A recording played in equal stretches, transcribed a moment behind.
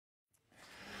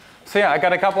So yeah, I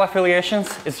got a couple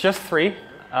affiliations. It's just 3.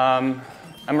 I'm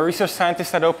a research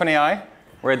scientist at OpenAI,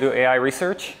 where I do AI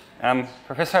research. I'm a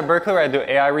professor at Berkeley, where I do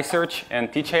AI research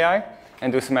and teach AI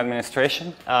and do some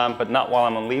administration, but not while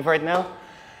I'm on leave right now.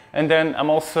 And then I'm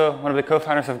also one of the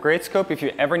co-founders of Gradescope. If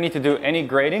you ever need to do any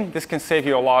grading, this can save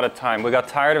you a lot of time. We got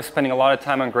tired of spending a lot of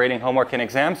time on grading homework and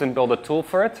exams and build a tool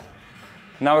for it.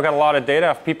 Now we've got a lot of data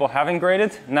of people having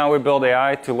graded. Now we build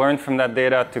AI to learn from that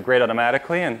data to grade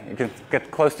automatically, and you can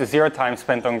get close to 0 time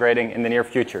spent on grading in the near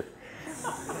future.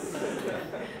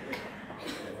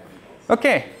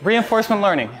 OK, reinforcement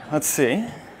learning. Let's see.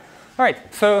 All right,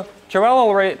 so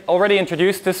Joelle already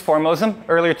introduced this formalism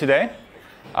earlier today.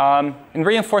 In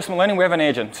reinforcement learning, we have an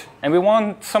agent. And we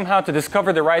want somehow to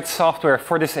discover the right software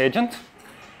for this agent.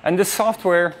 And this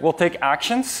software will take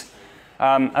actions.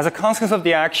 As a consequence of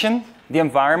the action, the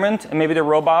environment and maybe the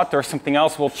robot or something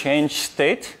else will change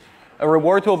state. A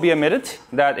reward will be emitted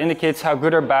that indicates how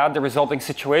good or bad the resulting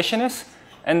situation is.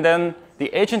 And then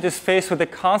the agent is faced with the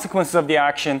consequences of the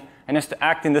action and has to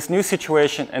act in this new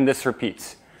situation, and this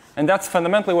repeats. And that's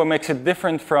fundamentally what makes it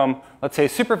different from, let's say,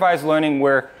 supervised learning,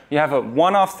 where you have a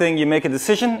one-off thing, you make a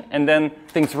decision, and then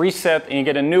things reset, and you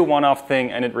get a new one-off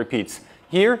thing, and it repeats.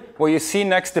 Here, what you see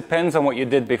next depends on what you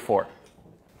did before.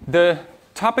 The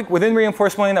topic within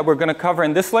reinforcement learning that we're going to cover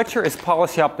in this lecture is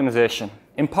policy optimization.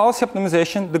 In policy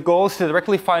optimization, the goal is to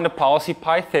directly find a policy,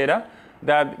 pi theta,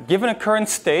 that, given a current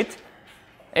state,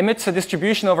 emits a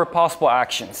distribution over possible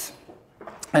actions.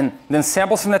 And then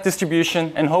samples from that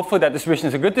distribution, and hopefully that distribution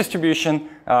is a good distribution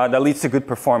that leads to good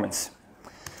performance.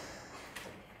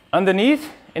 Underneath,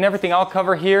 in everything I'll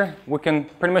cover here, we can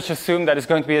pretty much assume that it's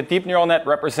going to be a deep neural net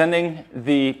representing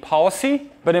the policy.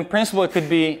 But in principle, it could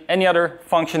be any other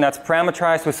function that's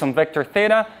parameterized with some vector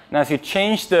theta. And as you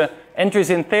change the entries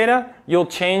in theta, you'll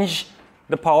change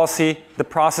the policy, the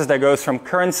process that goes from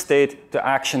current state to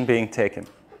action being taken.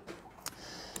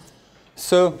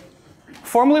 So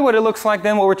formally, what it looks like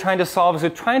then, what we're trying to solve is we're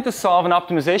trying to solve an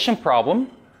optimization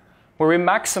problem where we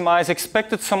maximize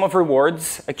expected sum of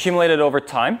rewards accumulated over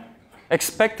time.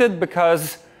 Expected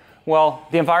because, well,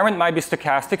 the environment might be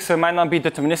stochastic, so it might not be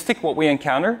deterministic what we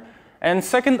encounter. And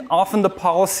second, often the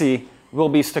policy will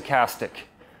be stochastic.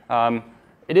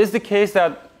 It is the case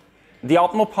that the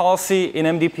optimal policy in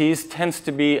MDPs tends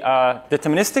to be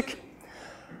deterministic.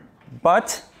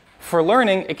 But for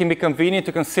learning, it can be convenient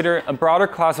to consider a broader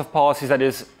class of policies that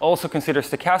is also considered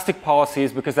stochastic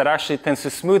policies, because that actually tends to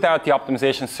smooth out the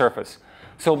optimization surface.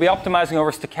 So we'll be optimizing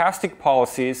over stochastic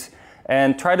policies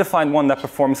and try to find one that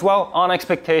performs well on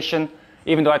expectation.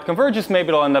 Even though it converges, maybe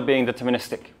it'll end up being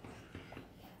deterministic.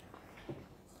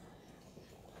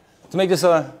 To make this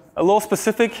a little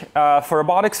specific, for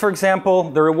robotics, for example,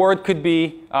 the reward could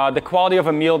be the quality of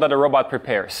a meal that a robot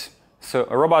prepares. So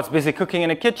a robot's busy cooking in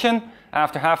a kitchen.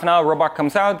 After half an hour, a robot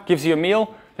comes out, gives you a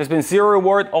meal. There's been 0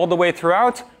 reward all the way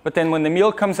throughout. But then when the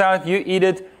meal comes out, you eat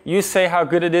it. You say how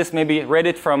good it is, maybe rate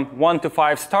it from 1 to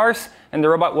 5 stars. And the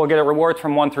robot will get a reward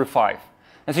from 1 through 5.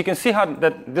 As you can see how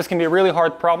that this can be a really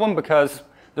hard problem, because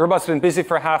the robot's been busy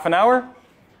for half an hour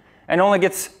and only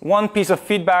gets one piece of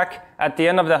feedback at the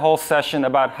end of the whole session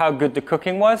about how good the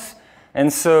cooking was.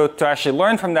 And so to actually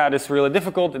learn from that is really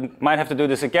difficult. It might have to do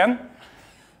this again.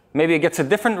 Maybe it gets a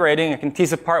different rating. It can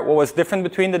tease apart what was different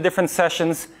between the different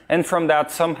sessions, and from that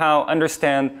somehow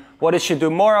understand what it should do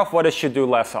more of, what it should do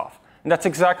less of. And that's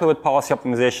exactly what policy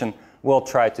optimization will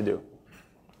try to do.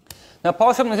 Now,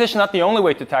 policy optimization is not the only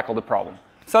way to tackle the problem.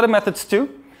 There's other methods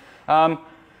too.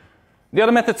 The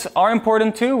other methods are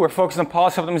important too. We're focused on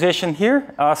policy optimization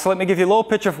here. So let me give you a little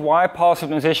picture of why policy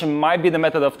optimization might be the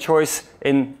method of choice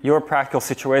in your practical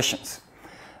situations.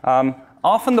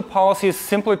 Often the policy is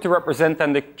simpler to represent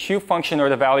than the Q function or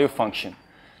the value function.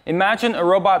 Imagine a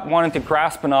robot wanting to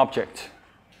grasp an object.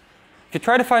 If you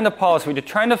try to find a policy, what you're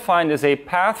trying to find is a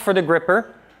path for the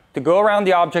gripper to go around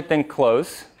the object and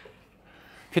close.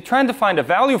 If you're trying to find a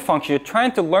value function, you're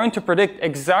trying to learn to predict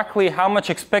exactly how much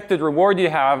expected reward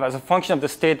you have as a function of the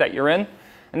state that you're in.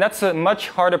 And that's a much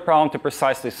harder problem to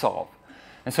precisely solve.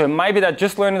 And so it might be that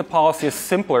just learning the policy is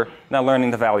simpler than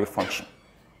learning the value function.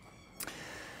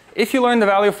 If you learn the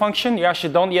value function, you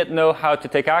actually don't yet know how to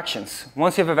take actions.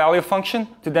 Once you have a value function,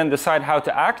 to then decide how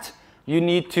to act, you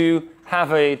need to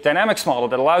have a dynamics model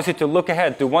that allows you to look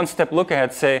ahead, do one-step look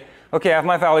ahead, say, OK, I have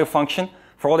my value function.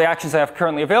 For all the actions I have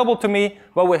currently available to me,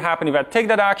 what would happen if I take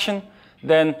that action?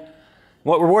 Then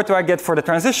what reward do I get for the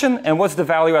transition? And what's the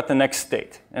value at the next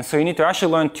state? And so you need to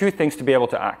actually learn 2 things to be able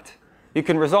to act. You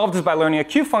can resolve this by learning a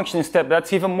Q function instead, but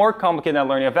that's even more complicated than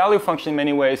learning a value function in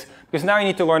many ways, because now you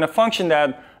need to learn a function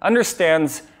that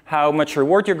understands how much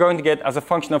reward you're going to get as a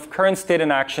function of current state in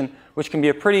action, which can be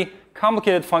a pretty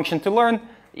complicated function to learn,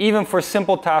 even for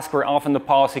simple tasks where often the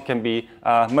policy can be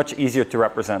much easier to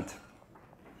represent.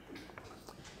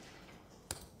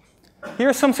 Here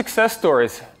are some success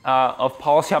stories of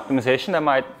policy optimization that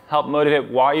might help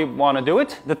motivate why you want to do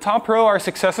it. The top row are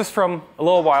successes from a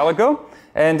little while ago,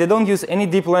 and they don't use any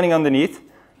deep learning underneath.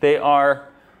 They are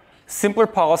simpler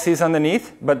policies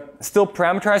underneath, but still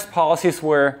parameterized policies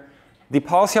where the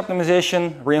policy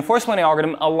optimization reinforcement learning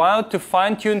algorithm allowed to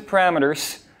fine-tune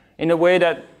parameters in a way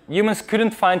that humans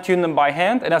couldn't fine-tune them by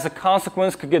hand, and as a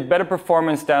consequence could get better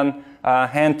performance than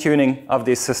hand-tuning of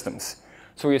these systems.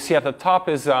 So what you see at the top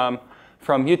is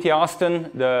from UT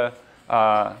Austin, the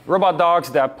robot dogs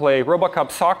that play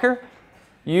RoboCup soccer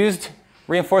used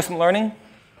reinforcement learning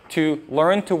to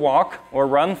learn to walk or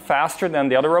run faster than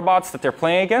the other robots that they're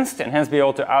playing against, and hence be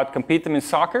able to outcompete them in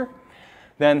soccer.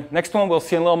 Then next one we'll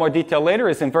see in a little more detail later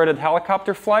is inverted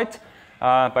helicopter flight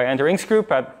by Andrew Ng's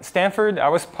group at Stanford. I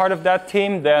was part of that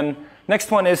team. Then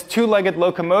next one is two-legged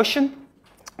locomotion.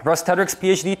 Russ Tedrick's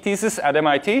PhD thesis at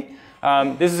MIT.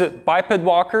 This is a biped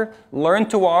walker, learned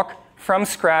to walk from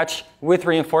scratch with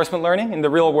reinforcement learning in the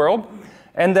real world.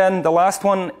 And then the last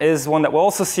one is one that we'll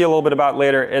also see a little bit about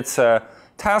later. It's a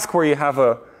task where you have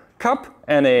a cup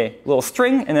and a little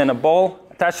string and then a ball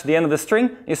attached to the end of the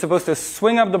string. You're supposed to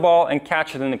swing up the ball and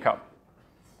catch it in the cup.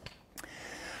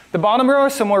 The bottom row are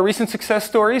some more recent success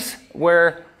stories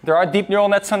where there are deep neural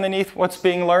nets underneath what's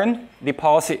being learned. The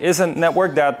policy is a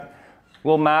network that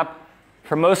will map,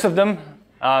 for most of them,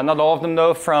 not all of them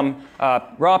though, from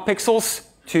raw pixels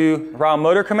to raw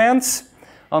motor commands.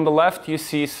 On the left, you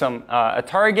see some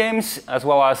Atari games, as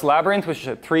well as Labyrinth, which is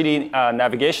a 3D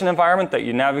navigation environment that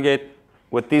you navigate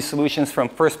with these solutions from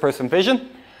first-person vision.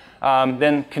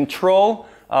 Then control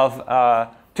of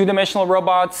two-dimensional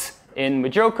robots in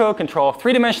Majoko, control of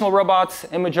three-dimensional robots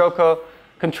in Majoko,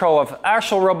 control of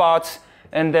actual robots,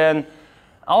 and then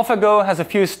AlphaGo has a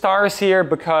few stars here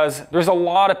because there's a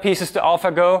lot of pieces to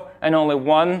AlphaGo, and only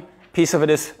one piece of it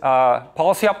is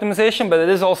policy optimization, but it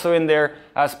is also in there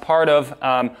as part of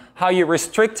how you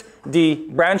restrict the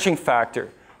branching factor.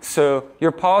 So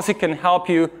your policy can help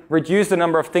you reduce the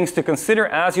number of things to consider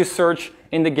as you search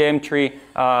in the game tree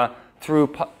through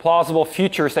plausible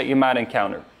futures that you might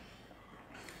encounter.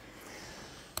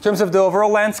 In terms of the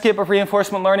overall landscape of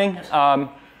reinforcement learning,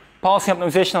 policy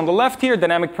optimization on the left here,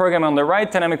 dynamic programming on the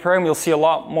right. Dynamic programming you'll see a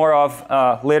lot more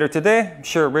of later today. I'm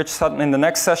sure Rich Sutton in the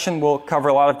next session will cover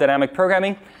a lot of dynamic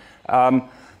programming.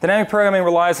 Dynamic programming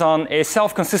relies on a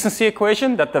self-consistency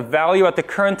equation that the value at the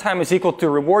current time is equal to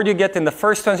reward you get in the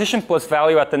first transition plus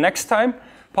value at the next time.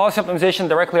 Policy optimization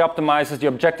directly optimizes the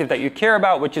objective that you care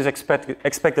about, which is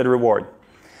expected reward.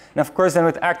 And of course, then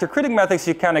with actor-critic methods,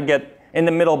 you kind of get in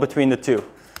the middle between the two.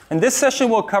 In this session,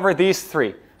 we'll cover these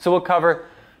three. So we'll cover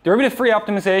derivative-free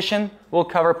optimization, we'll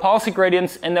cover policy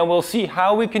gradients, and then we'll see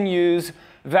how we can use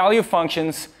value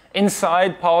functions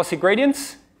inside policy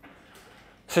gradients,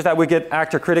 so that we get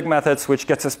actor-critic methods, which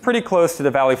gets us pretty close to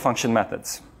the value function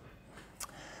methods.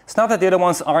 It's not that the other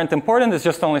ones aren't important, there's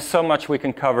just only so much we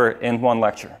can cover in one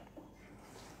lecture.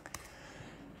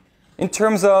 In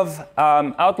terms of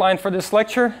outline for this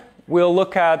lecture, we'll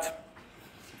look at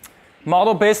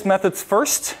model-based methods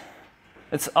first.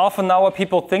 It's often not what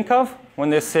people think of when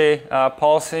they say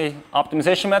policy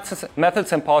optimization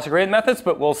methods and policy gradient methods,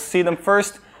 but we'll see them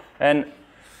first. And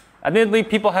admittedly,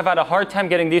 people have had a hard time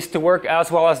getting these to work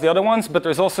as well as the other ones, but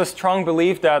there's also a strong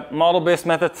belief that model-based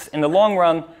methods in the long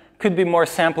run could be more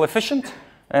sample efficient.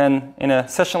 And in a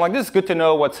session like this, it's good to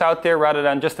know what's out there rather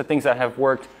than just the things that have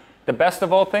worked the best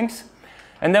of all things.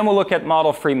 And then we'll look at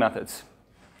model-free methods.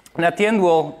 And at the end,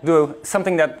 we'll do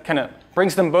something that kind of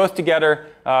brings them both together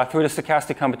through the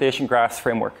stochastic computation graphs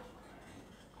framework.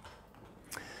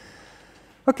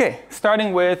 OK,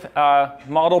 starting with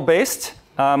model-based.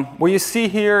 What you see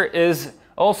here is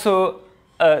also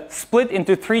split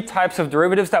into three types of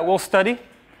derivatives that we'll study.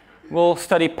 We'll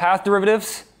study path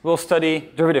derivatives, we'll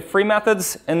study derivative-free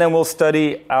methods, and then we'll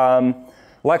study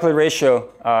likelihood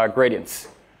ratio gradients.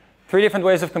 Three different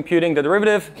ways of computing the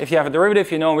derivative. If you have a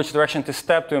derivative, you know in which direction to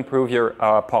step to improve your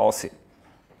policy.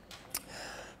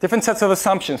 Different sets of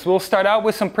assumptions. We'll start out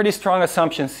with some pretty strong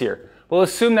assumptions here. We'll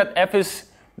assume that F is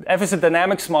a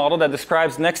dynamics model that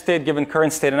describes next state given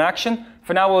current state in action.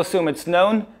 For now, we'll assume it's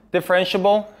known,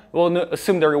 differentiable. We'll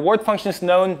assume the reward function is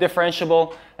known,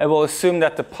 differentiable, and we'll assume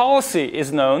that the policy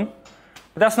is known.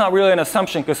 But that's not really an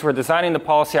assumption because we're designing the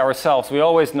policy ourselves. We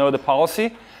always know the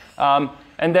policy.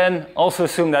 And then also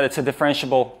assume that it's a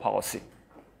differentiable policy.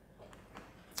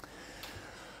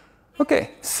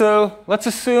 Okay, so let's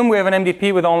assume we have an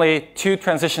MDP with only 2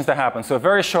 transitions that happen. So a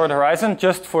very short horizon,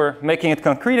 just for making it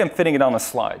concrete and fitting it on a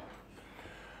slide.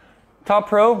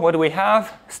 Top row, what do we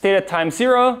have? State at time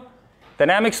 0,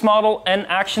 dynamics model, and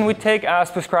action we take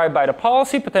as prescribed by the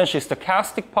policy, potentially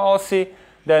stochastic policy,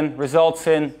 then results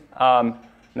in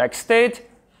next state.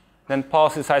 Then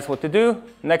policy decides what to do.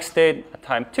 Next state at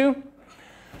time 2.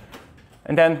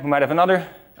 And then we might have another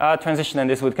transition, and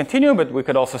this would continue, but we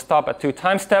could also stop at 2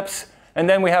 time steps. And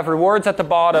then we have rewards at the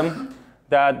bottom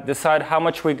that decide how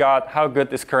much we got, how good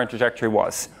this current trajectory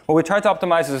was. What we try to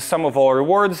optimize is the sum of all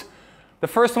rewards. The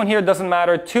first one here doesn't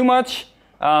matter too much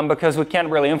because we can't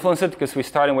really influence it because we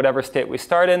start in whatever state we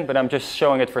start in, but I'm just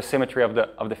showing it for symmetry of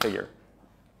the figure.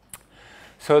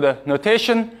 So the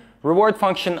notation, reward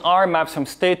function R maps from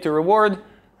state to reward.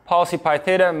 Policy pi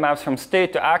theta maps from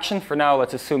state to action. For now,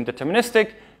 let's assume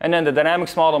deterministic. And then the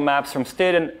dynamics model maps from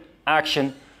state and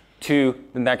action to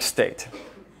the next state.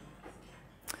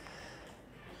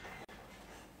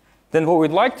 Then what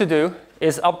we'd like to do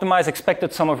is optimize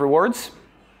expected sum of rewards.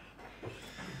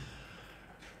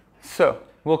 So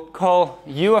we'll call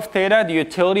U of theta the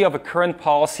utility of a current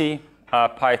policy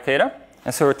pi theta.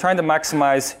 And so we're trying to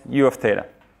maximize U of theta.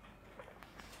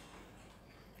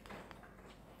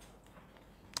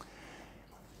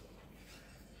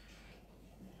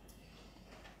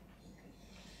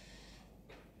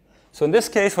 So in this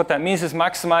case, what that means is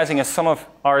maximizing a sum of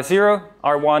R0,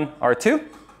 R1, R2.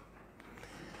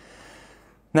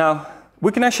 Now,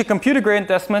 we can actually compute a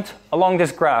gradient estimate along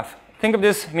this graph. Think of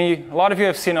this, a lot of you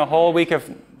have seen a whole week of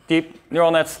deep neural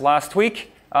nets last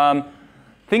week.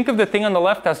 Think of the thing on the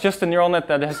left as just a neural net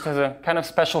that has a kind of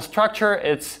special structure.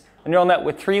 It's a neural net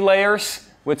with 3 layers,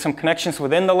 with some connections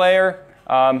within the layer,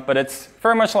 but it's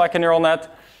very much like a neural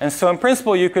net. And so in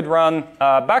principle, you could run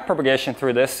backpropagation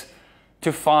through this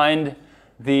to find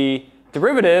the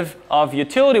derivative of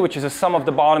utility, which is a sum of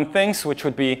the bottom things, which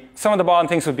would be, sum of the bottom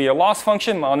things would be a loss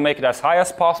function. I want to make it as high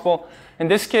as possible. In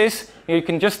this case, you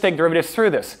can just take derivatives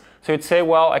through this. So you'd say,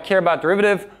 well, I care about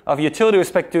derivative of utility with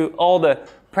respect to all the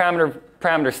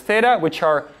parameters theta, which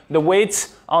are the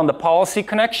weights on the policy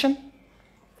connection.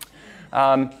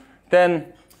 Then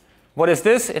what is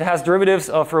this? It has derivatives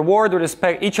of reward with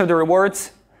respect, each of the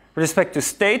rewards with respect to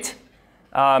state.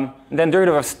 Then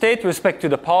derivative of state with respect to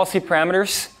the policy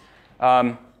parameters.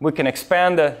 We can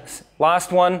expand the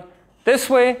last one this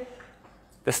way.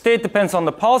 The state depends on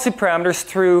the policy parameters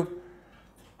through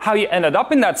how you ended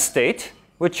up in that state,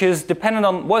 which is dependent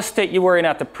on what state you were in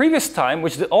at the previous time,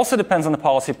 which also depends on the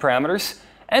policy parameters,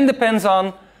 and depends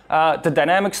on the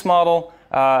dynamics model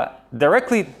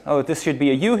directly. Oh, this should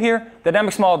be a U here.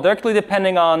 Dynamics model directly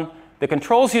depending on the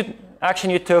controls action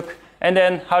you took, and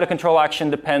then how the control action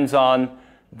depends on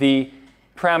the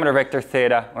parameter vector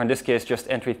theta, or in this case, just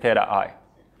entry theta I.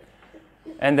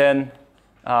 And then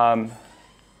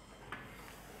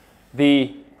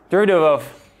the derivative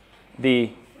of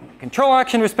the control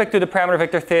action with respect to the parameter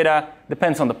vector theta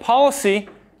depends on the policy,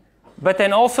 but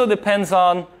then also depends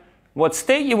on what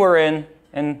state you were in.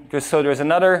 And so there's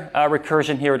another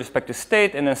recursion here with respect to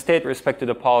state, and then state with respect to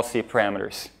the policy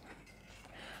parameters.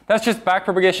 That's just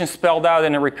backpropagation spelled out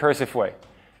in a recursive way.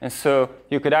 And so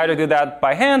you could either do that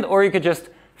by hand, or you could just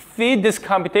feed this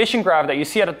computation graph that you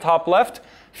see at the top left,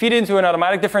 feed it into an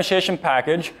automatic differentiation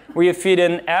package where you feed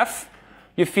in F,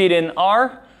 you feed in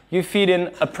R, you feed in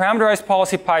a parameterized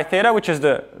policy pi theta, which is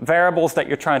the variables that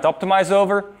you're trying to optimize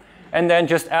over, and then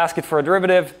just ask it for a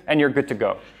derivative, and you're good to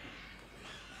go.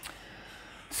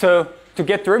 So to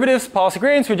get derivatives, policy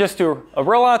gradients, we just do a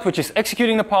rollout, which is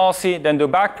executing the policy, then do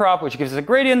backprop, which gives us a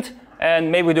gradient,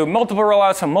 and maybe we do multiple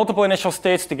rollouts on multiple initial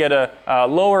states to get a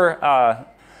lower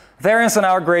variance on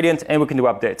our gradient, and we can do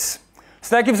updates.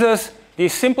 So that gives us the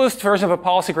simplest version of a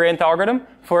policy gradient algorithm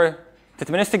for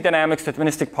deterministic dynamics,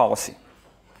 deterministic policy.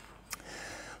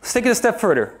 Let's take it a step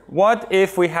further. What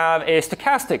if we have a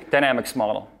stochastic dynamics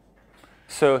model?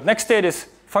 So next state is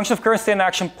function of current state in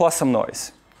action plus some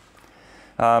noise.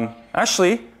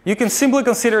 Actually, you can simply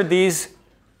consider these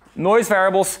noise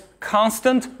variables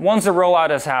constant once the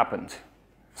rollout has happened.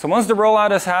 So once the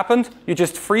rollout has happened, you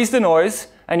just freeze the noise,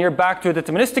 and you're back to a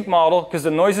deterministic model because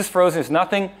the noise is frozen. There's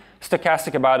nothing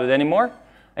stochastic about it anymore.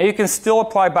 And you can still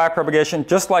apply backpropagation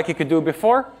just like you could do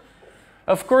before.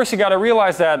 Of course, you got to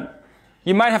realize that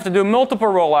you might have to do multiple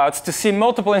rollouts to see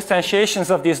multiple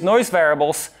instantiations of these noise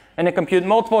variables and then compute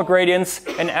multiple gradients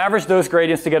and average those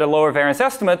gradients to get a lower variance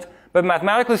estimate. But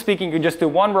mathematically speaking, you just do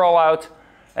one rollout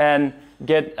and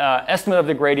get estimate of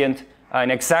the gradient in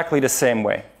exactly the same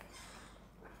way.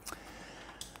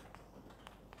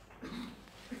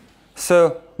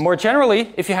 So more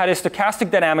generally, if you had a stochastic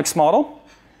dynamics model,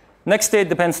 Next state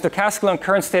depends stochastically on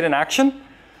current state in action.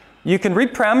 You can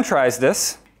reparameterize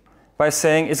this by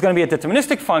saying it's going to be a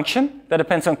deterministic function that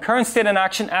depends on current state in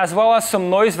action as well as some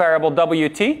noise variable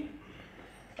Wt.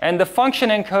 And the function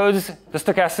encodes the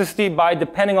stochasticity by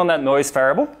depending on that noise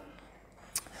variable.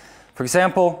 For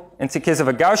example, in the case of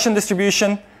a Gaussian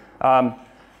distribution,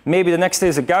 maybe the next state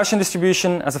is a Gaussian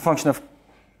distribution as a function of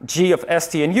g of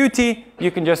st and ut.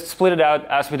 You can just split it out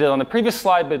as we did on the previous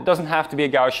slide, but it doesn't have to be a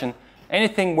Gaussian.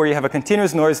 Anything where you have a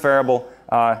continuous noise variable,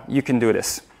 you can do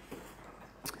this.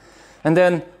 And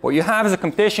then what you have is a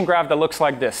computation graph that looks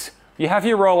like this. You have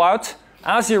your rollout.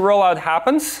 As your rollout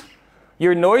happens,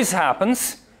 your noise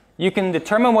happens. You can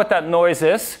determine what that noise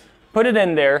is, put it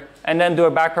in there, and then do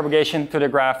a backpropagation to the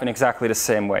graph in exactly the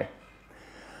same way.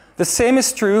 The same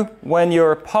is true when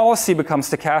your policy becomes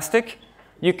stochastic.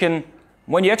 You can,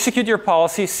 when you execute your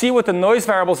policy, see what the noise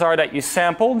variables are that you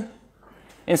sampled,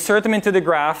 insert them into the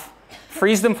graph,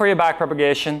 freeze them for your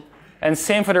backpropagation, and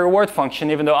same for the reward function,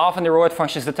 even though often the reward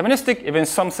function is deterministic. If in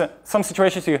some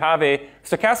situations you have a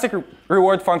stochastic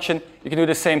reward function, you can do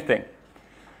the same thing.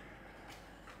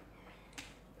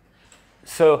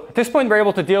 So at this point, we're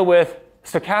able to deal with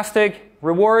stochastic,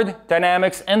 reward,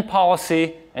 dynamics, and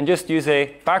policy, and just use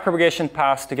a backpropagation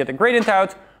pass to get the gradient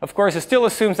out. Of course, it still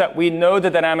assumes that we know the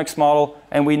dynamics model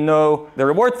and we know the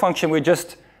reward function. We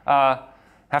just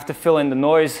have to fill in the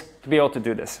noise to be able to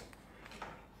do this.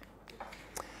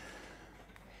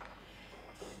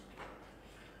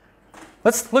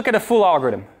 Let's look at a full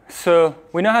algorithm. So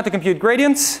we know how to compute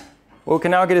gradients. What we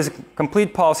can now get is a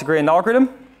complete policy gradient algorithm.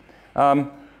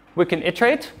 We can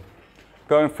iterate,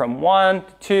 going from 1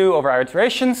 to 2 over our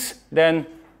iterations. Then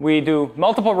we do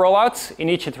multiple rollouts in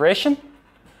each iteration.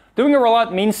 Doing a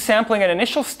rollout means sampling an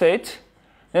initial state,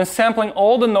 then sampling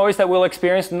all the noise that we'll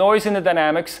experience, noise in the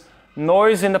dynamics,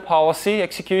 noise in the policy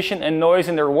execution, and noise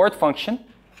in the reward function.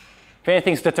 If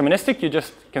anything's deterministic, you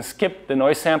just can skip the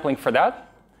noise sampling for that.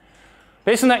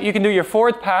 Based on that, you can do your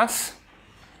forward pass.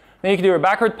 Then you can do a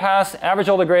backward pass, average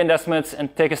all the gradient estimates,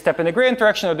 and take a step in the gradient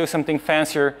direction or do something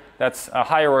fancier that's a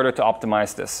higher order to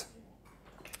optimize this.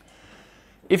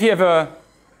 If you have a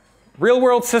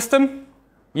real-world system,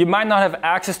 you might not have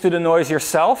access to the noise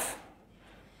yourself.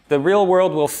 The real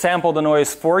world will sample the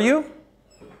noise for you,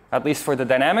 at least for the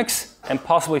dynamics, and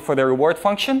possibly for the reward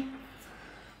function.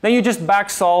 Then you just back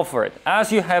solve for it.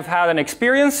 As you have had an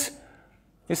experience,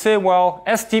 you say, well,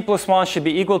 st plus 1 should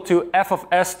be equal to f of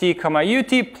st comma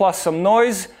ut plus some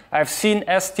noise. I've seen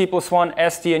st plus 1,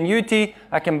 st, and ut.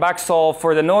 I can back solve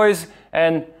for the noise,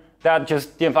 and that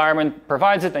just the environment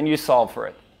provides it, and you solve for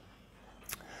it.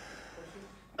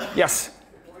 Yes?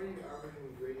 Why are you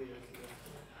averaging gradient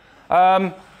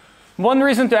estimate? One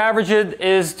reason to average it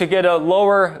is to get a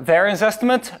lower variance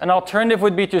estimate. An alternative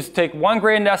would be to just take one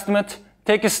gradient estimate,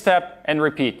 take a step, and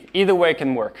repeat. Either way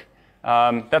can work.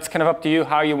 That's kind of up to you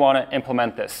how you want to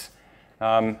implement this.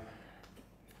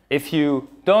 If you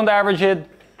don't average it,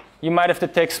 you might have to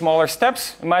take smaller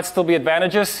steps. It might still be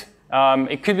advantages.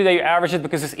 It could be that you average it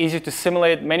because it's easier to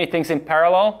simulate many things in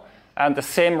parallel at the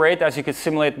same rate as you could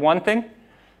simulate one thing.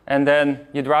 And then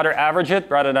you'd rather average it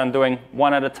rather than doing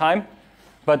one at a time.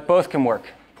 But both can work.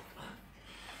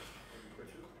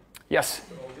 Yes?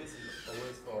 So all this is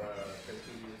always for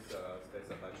continuous states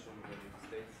of action and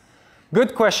states?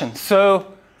 Good question.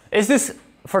 So is this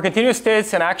for continuous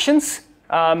states and actions?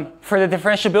 For the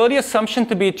differentiability assumption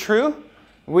to be true,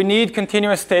 we need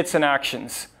continuous states and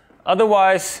actions.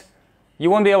 Otherwise,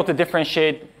 you won't be able to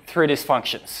differentiate through these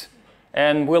functions.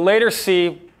 And we'll later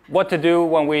see what to do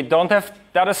when we don't have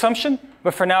that assumption.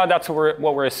 But for now, that's what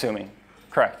we're assuming.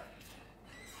 Correct.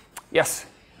 Yes?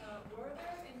 Were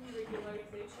there any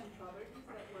regularization properties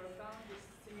that were found with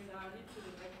similarity to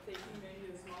the fact taking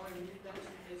maybe a smaller unit batch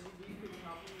in SUV could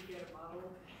help you get a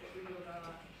model that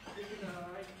regularize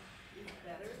it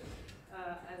better?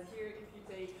 As here, if you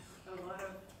take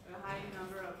a high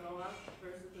number of rollouts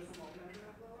versus a small number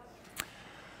of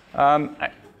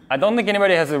rollouts? I don't think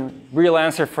anybody has a real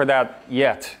answer for that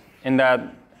yet, in that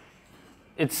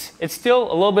it's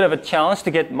still a little bit of a challenge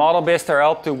to get model-based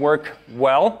RL to work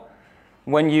well.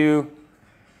 When you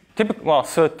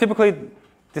typically,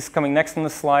 this is coming next on the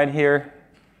slide here.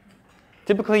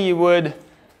 Typically, you would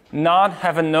not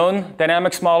have a known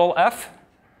dynamics model F,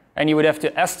 and you would have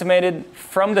to estimate it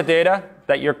from the data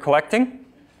that you're collecting.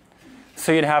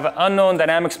 So you'd have an unknown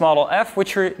dynamics model F,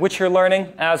 which you're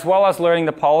learning, as well as learning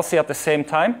the policy at the same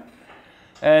time.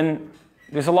 And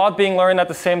there's a lot being learned at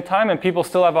the same time, and people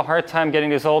still have a hard time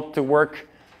getting this all to work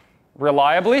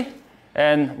reliably.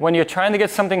 And when you're trying to get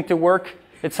something to work,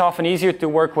 it's often easier to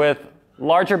work with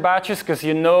larger batches because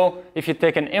you know if you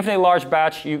take an infinitely large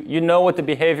batch, you know what the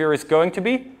behavior is going to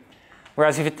be.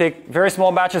 Whereas if you take very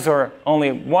small batches or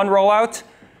only one rollout,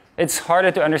 it's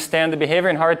harder to understand the behavior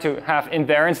and harder to have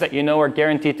invariants that you know are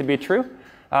guaranteed to be true.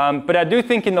 But I do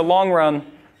think in the long run,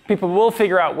 people will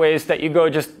figure out ways that you go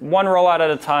just one rollout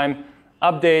at a time,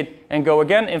 update, and go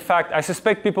again. In fact, I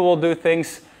suspect people will do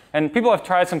things, and people have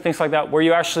tried some things like that, where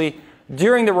you actually,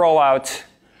 during the rollout,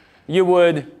 you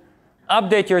would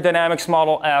update your dynamics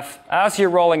model F as you're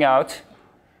rolling out,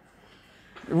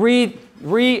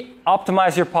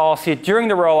 re-optimize your policy during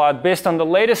the rollout based on the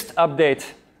latest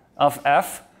update of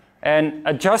F, and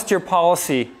adjust your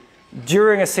policy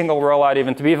during a single rollout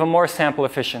even to be even more sample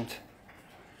efficient.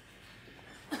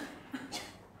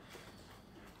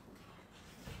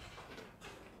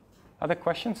 Other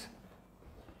questions?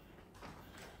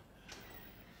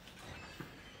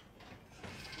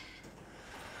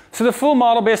 So the full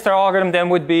model-based algorithm then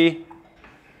would be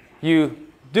you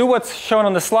do what's shown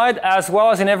on the slide, as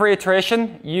well as in every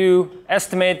iteration, you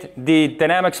estimate the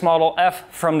dynamics model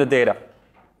F from the data.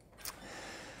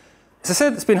 As I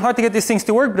said, it's been hard to get these things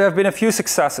to work, but there have been a few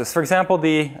successes. For example,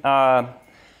 the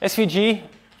SVG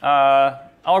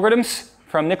algorithms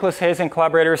from Nicholas Hayes and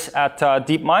collaborators at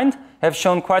DeepMind have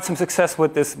shown quite some success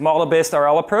with this model-based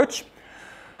RL approach.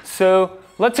 So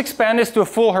let's expand this to a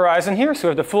full horizon here. So we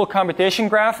have the full computation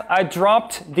graph. I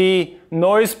dropped the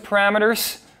noise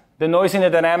parameters, the noise in the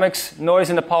dynamics,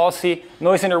 noise in the policy,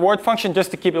 noise in the reward function,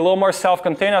 just to keep it a little more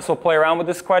self-contained. As we'll play around with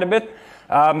this quite a bit.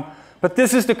 But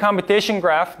this is the computation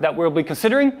graph that we'll be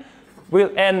considering.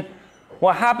 And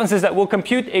what happens is that we'll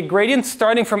compute a gradient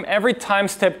starting from every time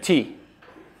step t.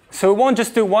 So we won't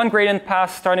just do one gradient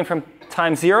pass starting from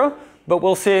time 0, but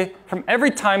we'll say from every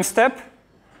time step,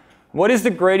 what is the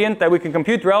gradient that we can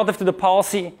compute relative to the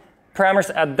policy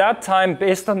parameters at that time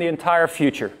based on the entire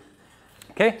future.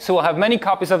 Okay, so we'll have many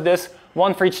copies of this,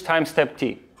 one for each time step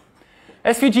t.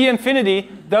 SVG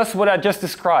infinity does what I just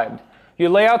described. You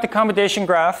lay out the computation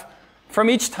graph from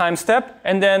each time step,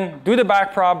 and then do the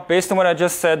backprop based on what I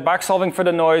just said, back solving for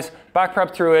the noise,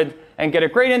 backprop through it, and get a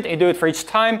gradient. You do it for each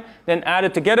time, then add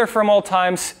it together from all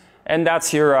times, and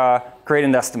that's your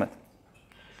gradient estimate.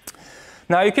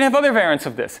 Now you can have other variants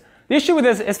of this. The issue with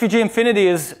this SVG infinity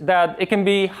is that it can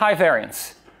be high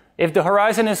variance. If the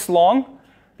horizon is long,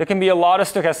 there can be a lot of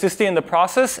stochasticity in the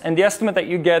process, and the estimate that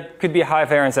you get could be a high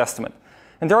variance estimate.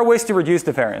 And there are ways to reduce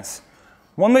the variance.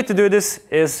 One way to do this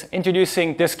is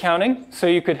introducing discounting. So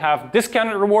you could have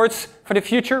discounted rewards for the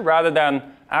future rather than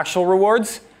actual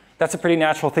rewards. That's a pretty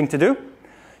natural thing to do.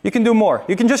 You can do more.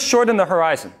 You can just shorten the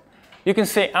horizon. You can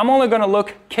say, I'm only going to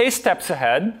look k steps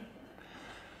ahead.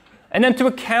 And then to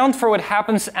account for what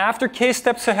happens after k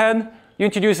steps ahead, you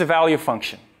introduce a value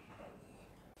function.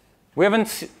 We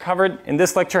haven't covered in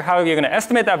this lecture how you're going to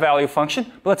estimate that value function.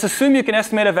 But let's assume you can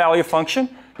estimate a value function.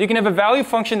 You can have a value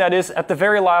function that is at the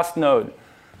very last node.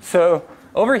 So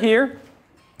over here,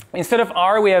 instead of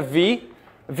r, we have v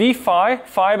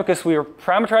phi, because we are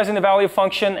parameterizing the value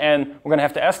function, and we're going to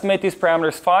have to estimate these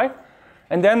parameters phi.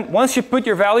 And then once you put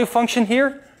your value function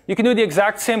here, you can do the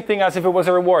exact same thing as if it was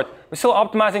a reward. We're still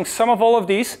optimizing some of all of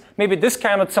these, maybe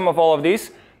discounted some of all of these.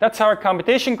 That's our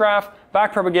computation graph,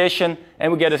 backpropagation,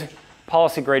 and we get a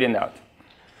policy gradient out.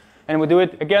 And we do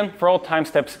it again for all time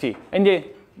steps t. In the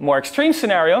more extreme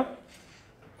scenario,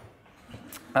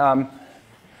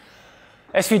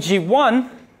 SVG1,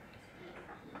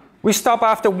 we stop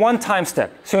after one time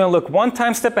step. So we're going to look one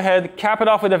time step ahead, cap it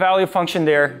off with a value function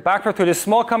there, backprop to this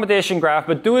small computation graph,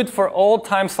 but do it for all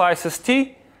time slices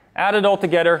t, add it all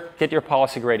together, get your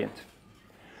policy gradient.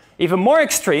 Even more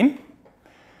extreme,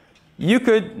 you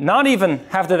could not even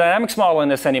have the dynamics model in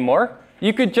this anymore.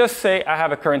 You could just say, I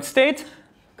have a current state,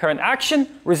 current action,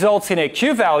 results in a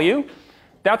Q value.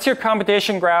 That's your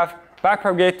computation graph,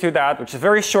 backpropagate to that, which is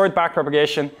very short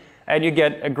backpropagation, and you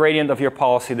get a gradient of your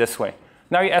policy this way.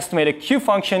 Now you estimate a Q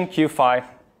function, Q phi.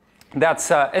 That's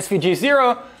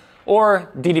SVG0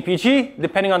 or DDPG,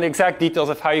 depending on the exact details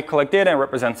of how you collect data and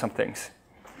represent some things.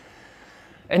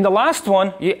 In the last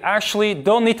one, you actually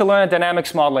don't need to learn a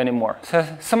dynamics model anymore.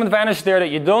 So some advantage there that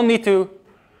you don't need to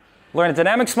learn a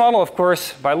dynamics model. Of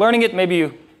course, by learning it, maybe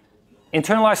you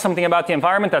internalize something about the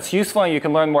environment that's useful and you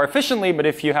can learn more efficiently. But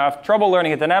if you have trouble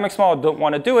learning a dynamics model, don't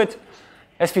want to do it,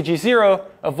 SVG0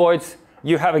 avoids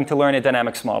you having to learn a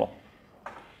dynamics model.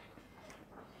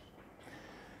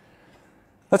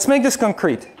 Let's make this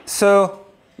concrete. So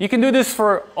you can do this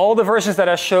for all the versions that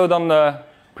I showed on the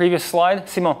previous slide.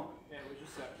 Simon? Yeah, we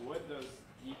just said, what does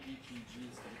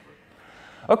DDPG stand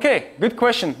for? OK, good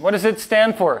question. What does it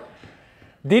stand for?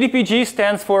 DDPG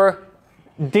stands for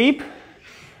Deep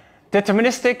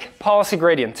Deterministic Policy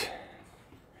Gradient.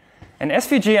 And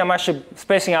SVG, I'm actually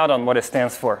spacing out on what it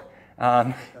stands for.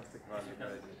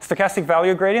 Stochastic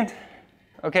value gradient?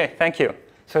 Okay, thank you.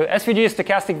 So SVG is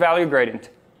stochastic value gradient.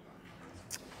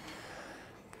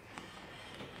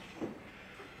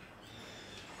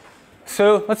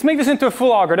 So let's make this into a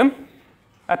full algorithm.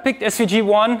 I picked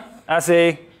SVG1 as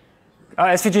a,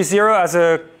 SVG0 as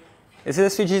a, is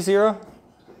it SVG0?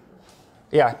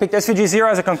 Yeah, I picked SVG0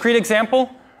 as a concrete example.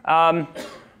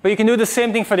 But you can do the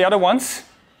same thing for the other ones.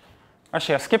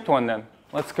 Actually, I skipped one then.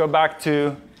 Let's go back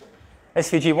to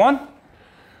SVG1.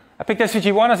 I picked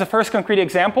SVG1 as the first concrete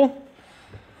example.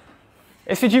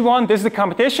 SVG1, this is the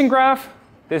computation graph.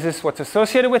 This is what's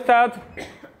associated with that.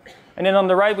 And then on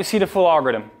the right, we see the full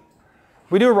algorithm.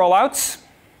 We do rollouts.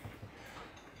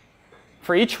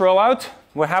 For each rollout,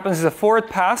 what happens is a forward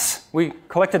pass. We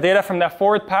collect the data from that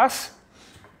forward pass.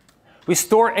 We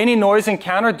store any noise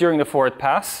encountered during the forward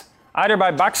pass, either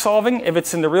by backsolving, if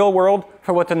it's in the real world,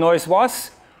 for what the noise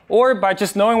was, or by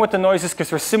just knowing what the noise is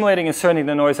because we're simulating and inserting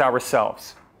the noise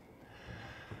ourselves.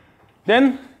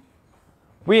 Then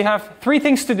we have 3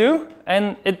 things to do,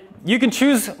 and you can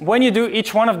choose when you do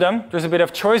each one of them. There's a bit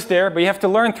of choice there, but you have to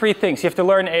learn 3 things. You have to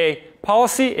learn a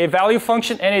policy, a value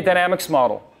function, and a dynamics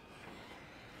model.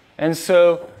 And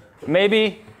so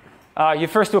maybe you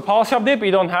first do a policy update, but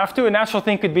you don't have to. A natural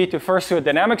thing could be to first do a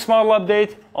dynamics model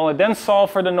update, only then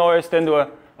solve for the noise, then do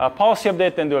a policy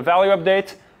update, then do a value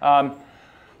update.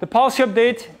 The policy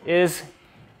update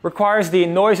requires the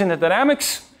noise in the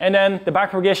dynamics, and then the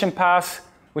backpropagation pass,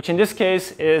 which in this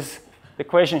case is the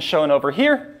equation shown over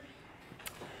here.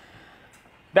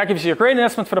 That gives you your gradient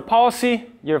estimate for the policy.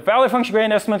 Your value function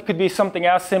gradient estimate could be something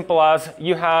as simple as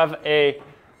you have a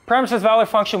parameter value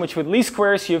function which with least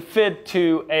squares you fit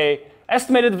to a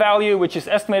estimated value which is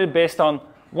estimated based on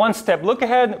one step look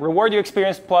ahead, reward you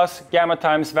experience plus gamma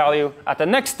times value at the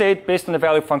next state based on the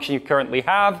value function you currently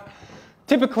have.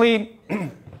 Typically,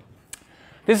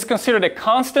 this is considered a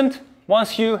constant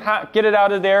once you get it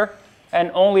out of there,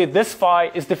 and only this phi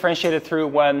is differentiated through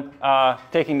when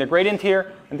taking the gradient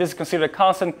here. And this is considered a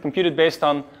constant computed based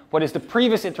on what is the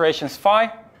previous iteration's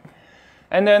phi.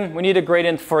 And then we need a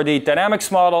gradient for the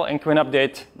dynamics model and can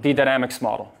update the dynamics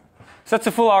model. So that's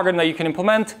a full algorithm that you can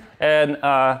implement and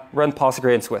run policy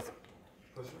gradients with.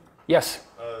 Question? Yes?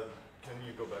 Can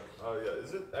you go back? Yeah.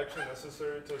 Is it actually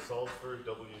necessary to solve for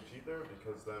WT there?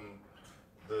 Because then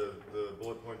the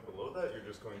bullet point below that, you're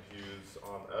just going to use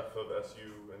on F of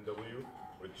SU and W,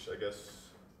 which I guess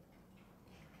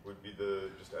would be the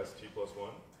just ST plus 1.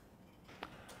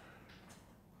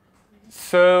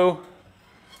 So,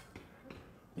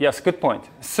 yes, good point.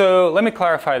 So let me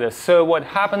clarify this. So what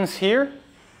happens here,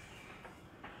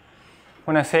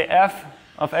 when I say F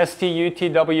of ST,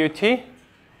 UT, WT,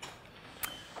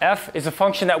 F is a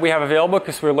function that we have available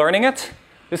because we're learning it.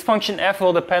 This function F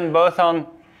will depend both on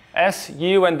S,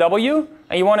 U, and W,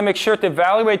 and you want to make sure to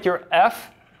evaluate your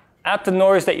F at the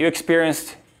noise that you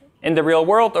experienced in the real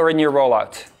world or in your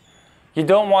rollout. You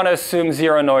don't want to assume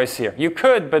 0 noise here. You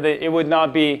could, but it would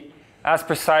not be as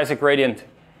precise a gradient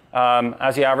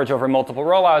as you average over multiple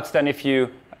rollouts than if you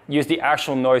use the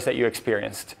actual noise that you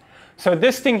experienced. So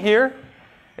this thing here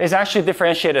is actually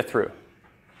differentiated through.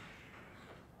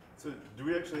 So do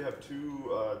we actually have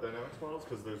 2 dynamics models?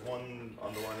 Because there's one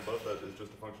on the line above that is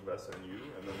just a function of S and U,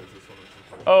 and then there's this one which is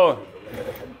a function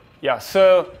of W. Yeah,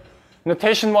 so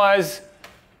notation-wise,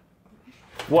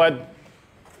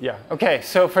 okay,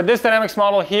 so for this dynamics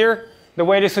model here, the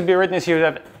way this would be written is you would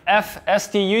have F,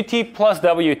 ST, UT plus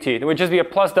WT. There would just be a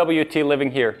plus WT living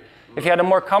here. If you had a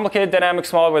more complicated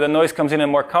dynamics model where the noise comes in a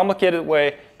more complicated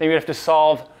way, then you would have to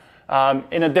solve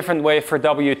in a different way for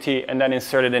WT and then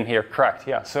insert it in here. Correct,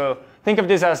 yeah. So think of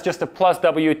this as just a plus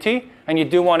WT, and you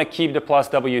do want to keep the plus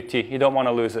WT. You don't want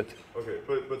to lose it. Okay,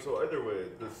 but so either way,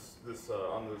 this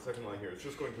on the second line here, it's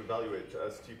just going to evaluate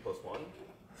to ST plus 1.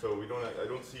 So I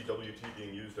don't see WT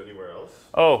being used anywhere else.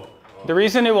 Oh, the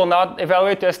reason it will not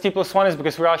evaluate to ST plus 1 is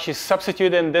because we're actually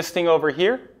substituting this thing over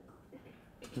here,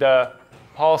 the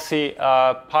policy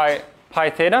pi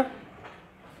theta,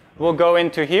 will go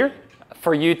into here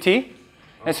for UT.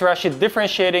 And so we're actually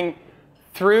differentiating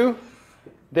through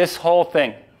this whole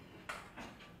thing.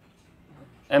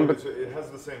 And okay, so it has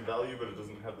the same value, but it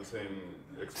doesn't have the same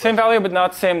expression. Same value, but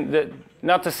not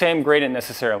the same gradient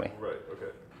necessarily. Right,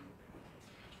 okay.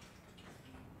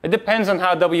 It depends on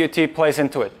how WT plays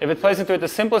into it. If it plays into it the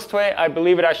simplest way, I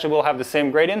believe it actually will have the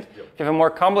same gradient. Yep. If you have a more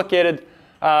complicated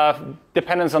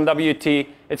dependence on WT,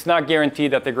 it's not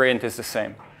guaranteed that the gradient is the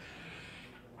same.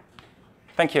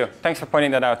 Thank you. Thanks for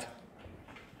pointing that out.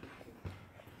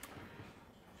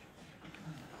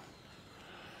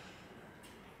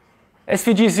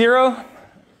 SVG0,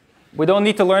 we don't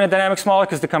need to learn a dynamics model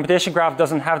because the computation graph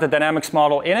doesn't have the dynamics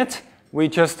model in it. we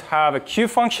just have a Q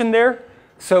function there.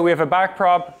 So we have a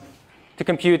backprop to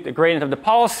compute the gradient of the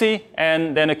policy,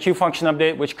 and then a Q function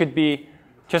update, which could be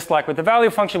just like with the value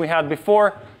function we had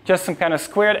before, just some kind of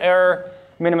squared error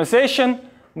minimization,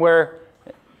 where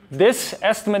this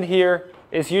estimate here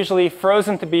is usually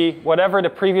frozen to be whatever the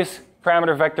previous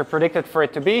parameter vector predicted for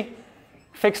it to be,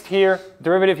 fixed here,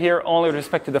 derivative here only with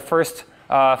respect to the first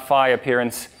phi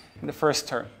appearance in the first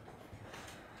term.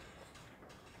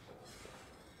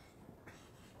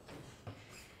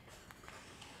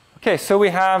 Okay, so we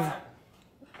have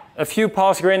a few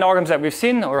policy gradient algorithms that we've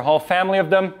seen, or a whole family of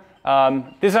them.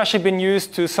 This has actually been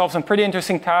used to solve some pretty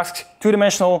interesting tasks,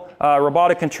 two-dimensional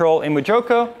robotic control in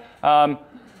Mujoko.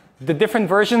 The different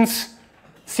versions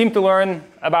seem to learn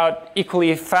about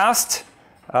equally fast.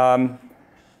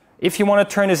 If you want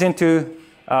to turn this into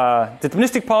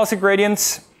deterministic policy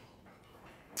gradients,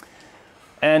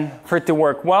 and for it to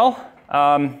work well,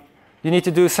 you need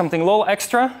to do something a little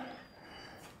extra.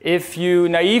 If you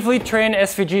naively train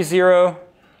SVG0,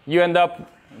 you end up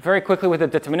very quickly with a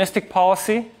deterministic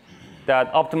policy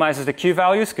that optimizes the Q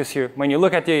values, because when you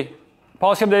look at the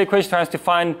policy update equation, it tries to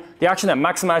find the action that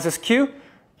maximizes Q,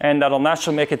 and that'll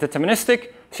naturally make it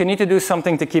deterministic. So you need to do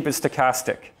something to keep it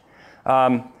stochastic.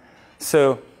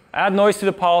 So add noise to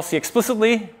the policy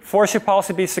explicitly, force your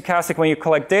policy to be stochastic when you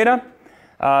collect data.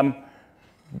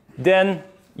 Then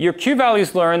your Q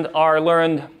values learned are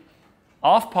learned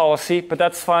off policy, but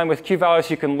that's fine. With Q values,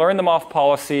 you can learn them off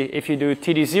policy if you do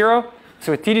TD0.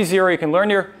 So with TD0, you can learn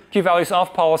your Q values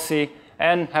off policy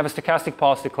and have a stochastic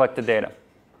policy to collect the data.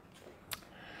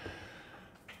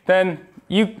 Then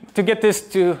to get this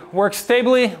to work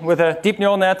stably with a deep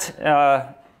neural net,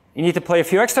 you need to play a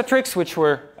few extra tricks, which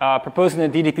were proposed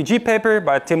in the DDPG paper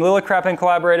by Tim Lillicrap and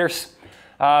collaborators.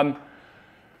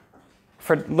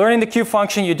 For learning the Q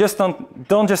function, you just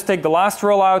don't just take the last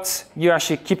rollouts. You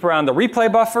actually keep around the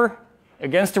replay buffer.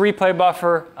 Against the replay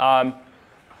buffer,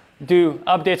 do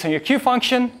updates on your Q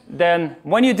function. Then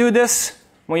when you do this,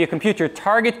 when you compute your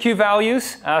target Q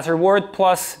values as reward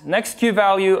plus next Q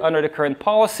value under the current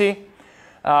policy,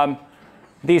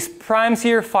 these primes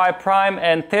here, phi prime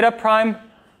and theta prime,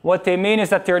 what they mean is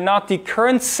that they're not the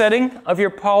current setting of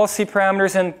your policy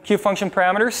parameters and Q function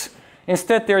parameters.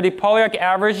 Instead, they're the Polyarc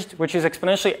averaged, which is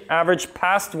exponentially averaged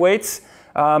past weights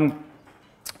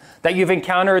that you've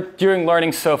encountered during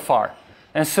learning so far.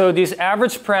 And so these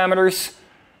average parameters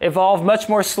evolve much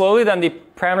more slowly than the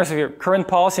parameters of your current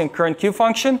policy and current Q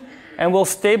function, and will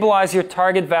stabilize your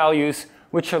target values,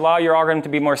 which allow your algorithm to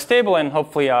be more stable and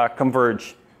hopefully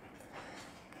converge.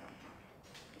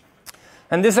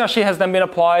 And this actually has then been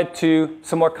applied to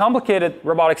some more complicated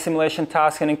robotic simulation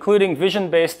tasks, and including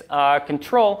vision-based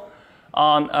control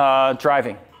on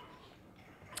driving.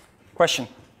 Question?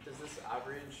 Does this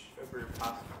average over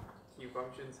past Q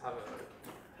functions have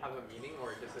a meaning,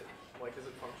 or does it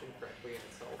function correctly in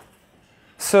itself?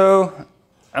 So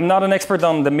I'm not an expert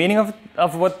on the meaning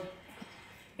of what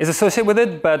is associated with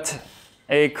it, but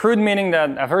a crude meaning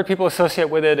that I've heard people associate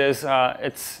with it is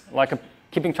it's like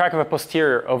keeping track of a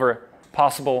posterior over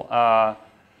possible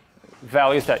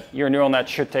values that your neural net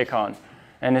should take on.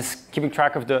 And it's keeping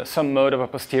track of some mode of a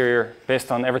posterior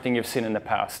based on everything you've seen in the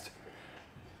past.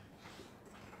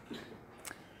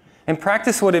 In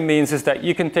practice, what it means is that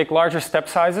you can take larger step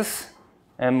sizes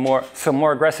and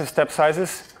more aggressive step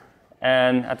sizes,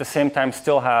 and at the same time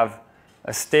still have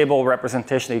a stable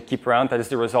representation that you keep around that is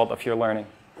the result of your learning.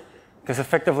 Because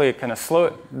effectively, it kind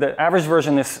of the average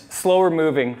version is slower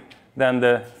moving than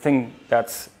the thing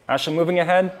that's actually moving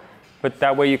ahead, but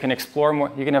that way you can explore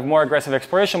more. You can have more aggressive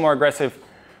exploration, more aggressive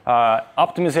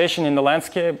optimization in the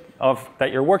landscape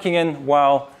that you're working in,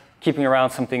 while keeping around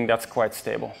something that's quite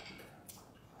stable.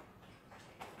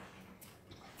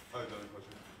 I have another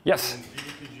question. Yes? In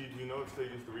DDPG, do you know if they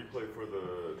use the replay for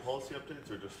the policy updates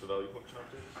or just the value function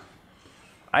updates?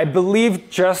 I believe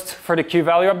just for the Q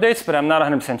value updates, but I'm not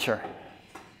 100% sure.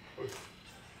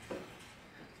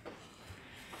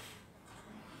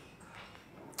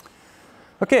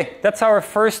 Okay, that's our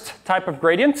first type of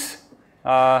gradients,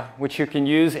 which you can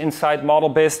use inside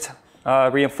model-based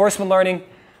reinforcement learning,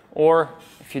 or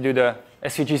if you do the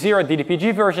SVG0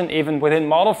 DDPG version, even within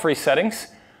model-free settings,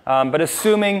 but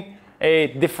assuming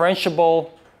a differentiable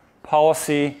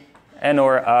policy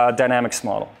and/or dynamics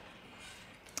model.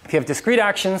 If you have discrete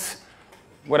actions,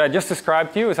 what I just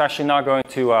described to you is actually not going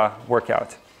to work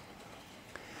out.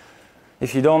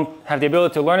 If you don't have the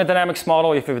ability to learn a dynamics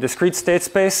model, if you have a discrete state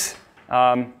space,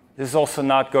 this is also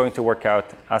not going to work out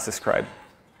as described.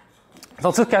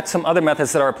 Let's look at some other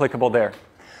methods that are applicable there.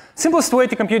 Simplest way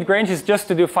to compute gradients is just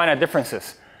to do finite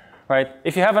differences, right?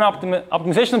 If you have an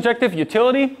optimization objective,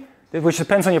 utility, which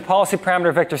depends on your policy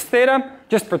parameter vectors theta.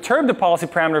 Just perturb the policy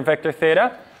parameter vector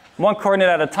theta, one coordinate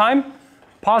at a time.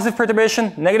 Positive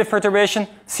perturbation, negative perturbation,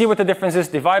 see what the difference is,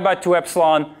 divide by 2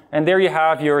 epsilon, and there you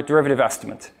have your derivative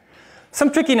estimate.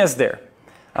 Some trickiness there.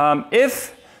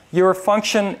 If your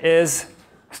function is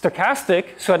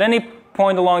stochastic, so at any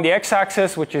point along the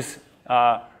x-axis, which is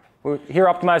we're here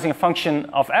optimizing a function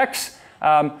of x,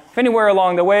 if anywhere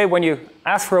along the way when you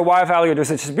ask for a y value, there's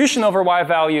a distribution over y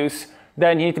values,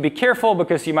 then you need to be careful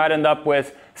because you might end up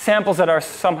with samples that are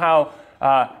somehow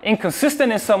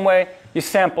inconsistent in some way. You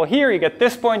sample here, you get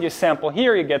this point, you sample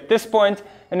here, you get this point,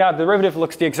 and now the derivative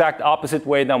looks the exact opposite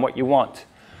way than what you want.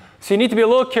 So you need to be a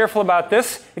little careful about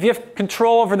this. If you have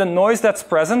control over the noise that's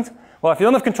present, well, if you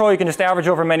don't have control, you can just average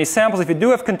over many samples. If you do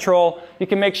have control, you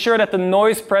can make sure that the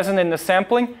noise present in the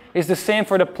sampling is the same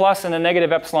for the plus and the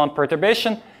negative epsilon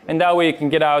perturbation, and that way you can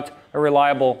get out a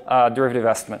reliable derivative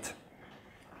estimate.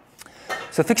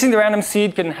 So fixing the random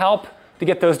seed can help to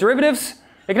get those derivatives.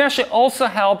 It can actually also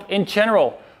help in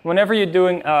general whenever you're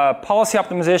doing policy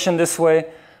optimization this way,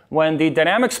 when the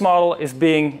dynamics model is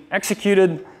being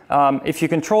executed, if you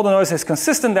control the noise and it's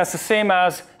consistent, that's the same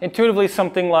as intuitively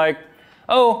something like,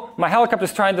 oh, my helicopter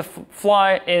is trying to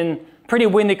fly in pretty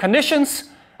windy conditions,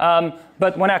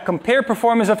 but when I compare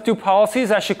performance of two policies,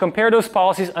 I should compare those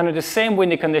policies under the same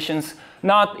windy conditions,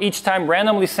 not each time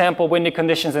randomly sample windy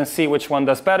conditions and see which one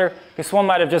does better, because one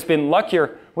might have just been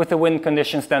luckier with the wind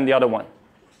conditions than the other one.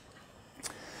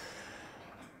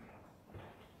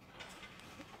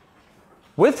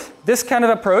 With this kind of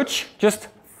approach, just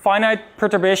finite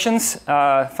perturbations,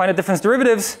 finite difference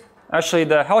derivatives, actually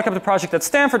the helicopter project at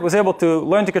Stanford was able to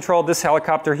learn to control this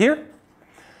helicopter here.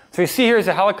 So you see here is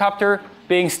a helicopter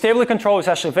being stably controlled. It's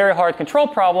actually a very hard control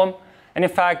problem. And in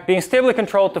fact, being stably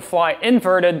controlled to fly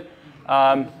inverted.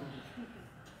 Now,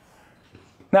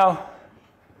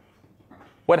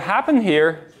 what happened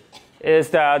here is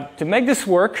that to make this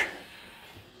work,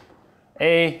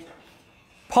 a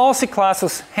policy class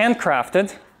was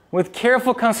handcrafted with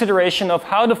careful consideration of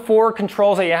how the 4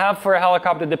 controls that you have for a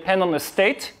helicopter depend on the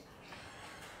state,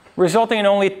 resulting in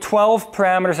only 12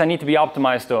 parameters that need to be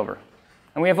optimized over.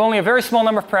 And we have only a very small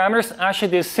number of parameters. Actually,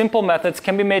 these simple methods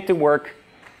can be made to work,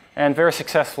 and very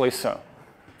successfully so.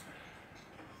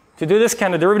 To do this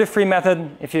kind of derivative-free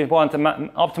method, if you want to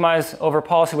optimize over a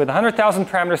policy with 100,000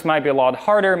 parameters, might be a lot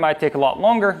harder, might take a lot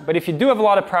longer. But if you do have a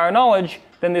lot of prior knowledge,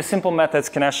 then these simple methods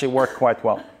can actually work quite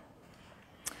well.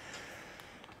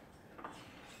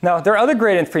 Now, there are other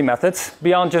gradient-free methods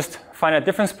beyond just finite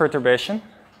difference perturbation.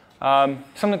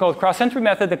 Something called cross-entropy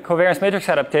method, the covariance matrix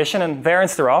adaptation, and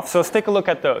variance thereof. So let's take a look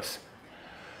at those.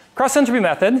 Cross-entropy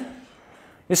method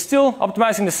is still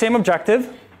optimizing the same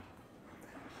objective.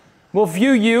 We'll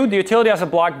view U, the utility, as a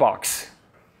black box.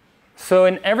 So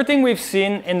in everything we've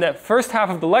seen in the first half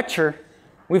of the lecture,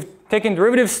 we've taken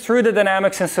derivatives through the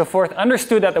dynamics and so forth,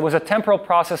 understood that there was a temporal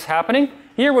process happening.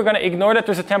 Here we're going to ignore that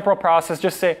there's a temporal process,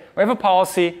 just say we have a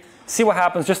policy, see what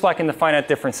happens, just like in the finite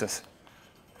differences.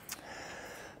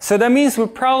 So that means we're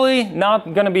probably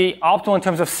not going to be optimal in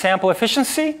terms of sample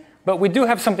efficiency, but we do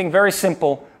have something very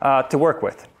simple to work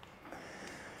with.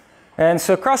 And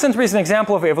so cross-entropy is an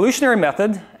example of an evolutionary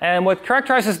method, and what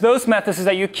characterizes those methods is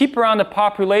that you keep around a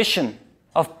population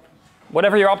of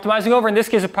whatever you're optimizing over, in this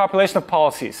case a population of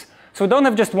policies. So we don't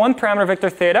have just one parameter vector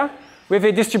theta, we have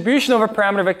a distribution over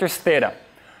parameter vectors theta.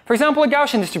 For example, a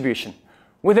Gaussian distribution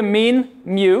with a mean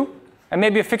mu, and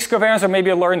maybe a fixed covariance or maybe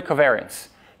a learned covariance.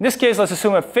 In this case, let's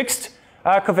assume a fixed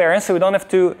covariance, so we don't have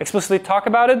to explicitly talk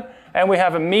about it, and we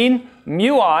have a mean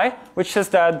mu I, which says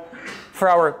that for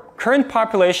our current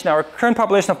population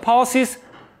of policies,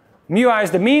 mu I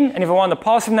is the mean, and if I want the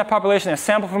policy from that population, I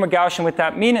sample from a Gaussian with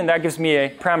that mean, and that gives me a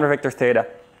parameter vector theta.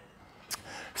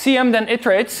 CM then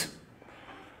iterates,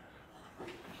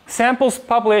 samples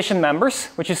population members,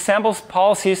 which is samples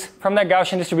policies from that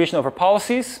Gaussian distribution over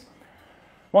policies.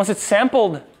 Once it's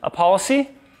sampled a policy,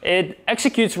 it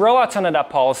executes rollouts under that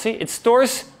policy. It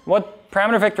stores what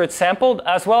parameter vector it sampled,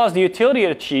 as well as the utility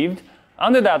it achieved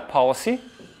under that policy.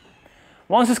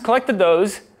 Once it's collected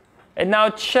those, it now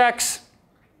checks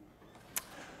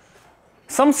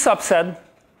some subset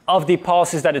of the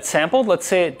policies that it sampled, let's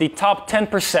say the top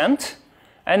 10%,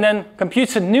 and then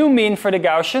computes a new mean for the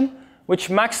Gaussian, which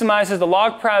maximizes the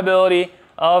log probability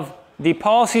of the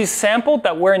policies sampled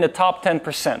that were in the top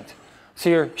 10%. So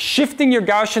you're shifting your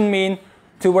Gaussian mean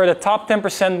to where the top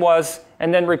 10% was,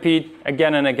 and then repeat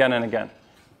again and again and again.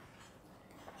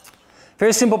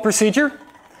 Very simple procedure.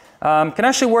 Can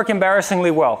actually work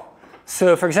embarrassingly well.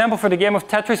 So for example, for the game of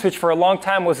Tetris, which for a long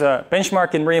time was a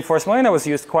benchmark in reinforcement learning that was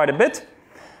used quite a bit,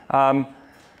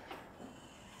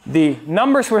 the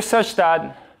numbers were such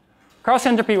that cross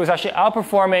entropy was actually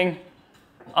outperforming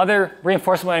other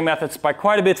reinforcement learning methods by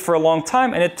quite a bit for a long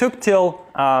time, and it took till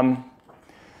a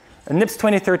NIPS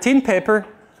 2013 paper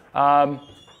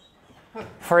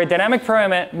for a dynamic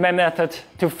programming method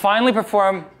to finally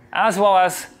perform as well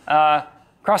as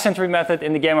cross entropy method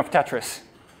in the game of Tetris.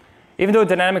 Even though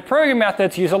dynamic programming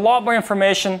methods use a lot more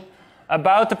information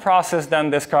about the process than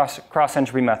this cross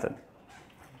entropy method.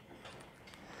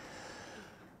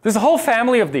 There's a whole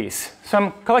family of these. So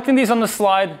I'm collecting these on the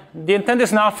slide. The intent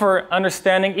is not for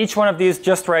understanding each one of these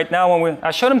just right now when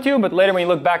I showed them to you, but later when you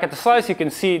look back at the slides, you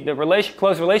can see the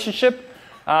close relationship.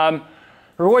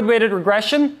 Reward-weighted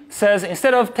regression says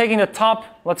instead of taking the top,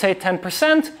 let's say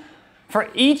 10%, for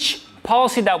each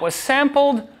policy that was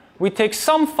sampled, we take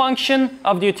some function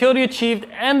of the utility achieved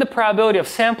and the probability of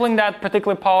sampling that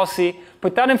particular policy,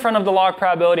 put that in front of the log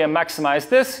probability and maximize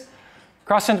this.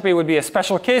 Cross entropy would be a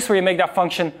special case where you make that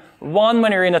function 1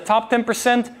 when you're in the top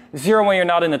 10%, 0 when you're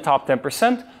not in the top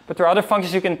 10%. But there are other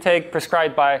functions you can take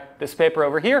prescribed by this paper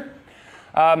over here.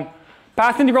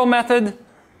 Path integral method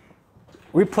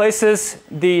replaces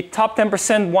the top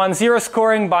 10% 1-0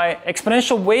 scoring by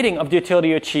exponential weighting of the utility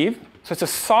you achieve. So it's a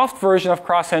soft version of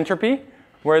cross entropy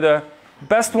where the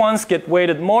best ones get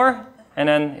weighted more, and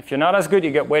then if you're not as good,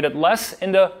 you get weighted less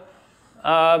in the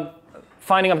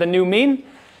finding of the new mean.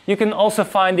 You can also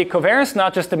find the covariance,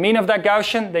 not just the mean of that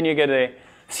Gaussian. Then you get a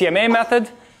CMA method.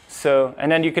 So,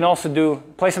 and then you can also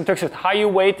play some tricks with how you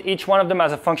weight each one of them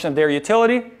as a function of their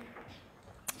utility.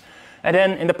 And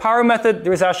then in the power method,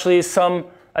 there is actually some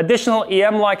additional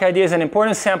EM-like ideas and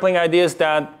importance sampling ideas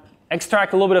that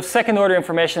extract a little bit of second-order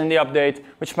information in the update,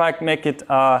 which might make it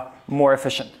more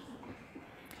efficient.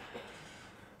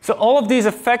 So all of these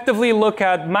effectively look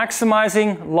at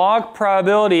maximizing log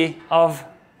probability of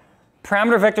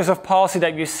parameter vectors of policy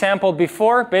that you sampled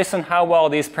before based on how well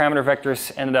these parameter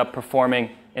vectors ended up performing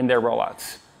in their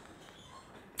rollouts.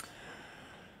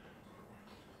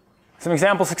 Some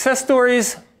example success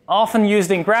stories, often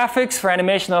used in graphics for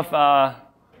animation of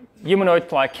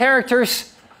humanoid-like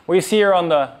characters. What you see here on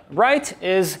the right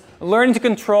is learning to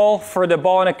control for the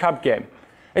ball in a cup game.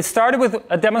 It started with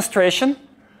a demonstration.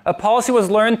 A policy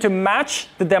was learned to match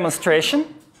the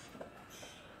demonstration.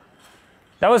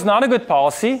 That was not a good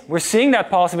policy. We're seeing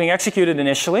that policy being executed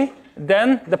initially.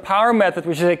 Then the power method,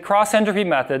 which is a cross entropy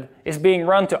method, is being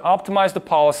run to optimize the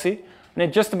policy. And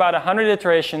in just about 100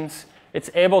 iterations, it's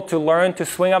able to learn to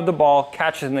swing up the ball,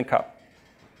 catch it in the cup.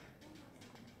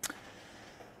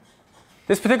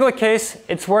 This particular case,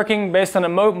 it's working based on a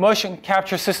motion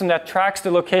capture system that tracks the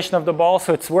location of the ball.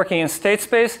 So it's working in state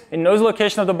space. It knows the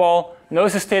location of the ball,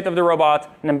 knows the state of the robot,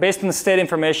 and then based on the state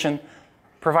information,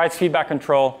 provides feedback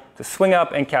control to swing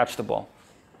up and catch the ball.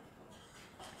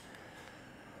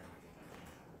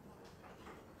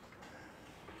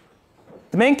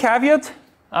 The main caveat,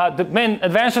 the main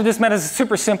advantage of this method is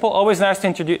super simple. Always nice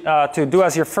to do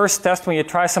as your first test when you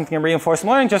try something in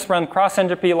reinforcement learning. Just run cross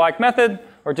entropy-like method,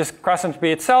 or just cross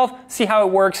entropy itself. See how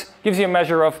it works. Gives you a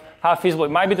measure of how feasible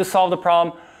it might be to solve the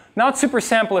problem. Not super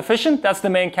sample efficient. That's the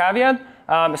main caveat.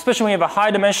 Especially when you have a high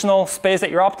dimensional space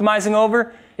that you're optimizing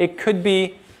over. It could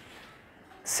be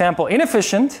sample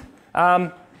inefficient.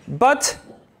 But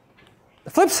the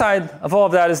flip side of all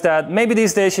of that is that maybe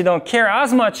these days you don't care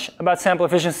as much about sample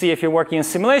efficiency if you're working in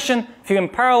simulation. If you can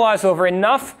parallelize over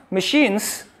enough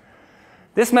machines,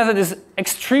 this method is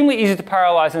extremely easy to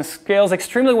parallelize and scales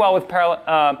extremely well with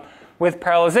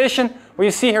parallelization. What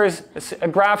you see here is a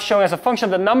graph showing as a function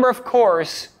of the number of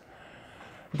cores,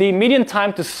 the median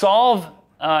time to solve,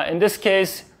 in this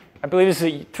case, I believe this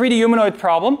is a 3D humanoid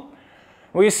problem.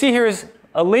 What you see here is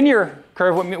a linear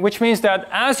curve, which means that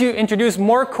as you introduce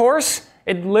more cores,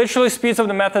 it literally speeds up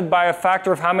the method by a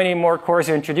factor of how many more cores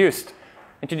you introduced.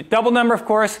 Introduce double number of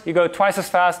cores, you go twice as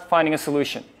fast finding a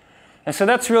solution. And so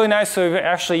that's really nice. So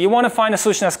actually, you want to find a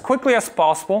solution as quickly as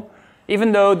possible.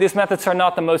 Even though these methods are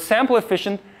not the most sample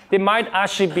efficient, they might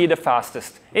actually be the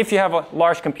fastest if you have a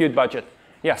large compute budget.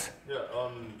 Yes? Yeah,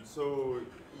 so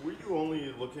were you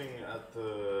only looking at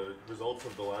the results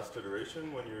of the last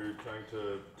iteration when you're trying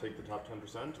to take the top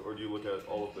 10%, or do you look at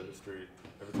all of the history?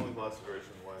 If it's only the last iteration,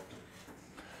 why?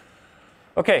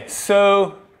 OK,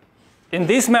 so in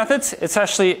these methods, it's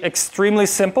actually extremely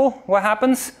simple what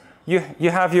happens. You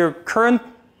have your current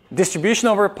distribution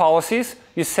over policies.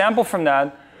 You sample from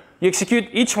that. You execute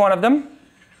each one of them.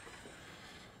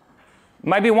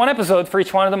 Might be one episode for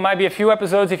each one of them. Might be a few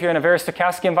episodes if you're in a very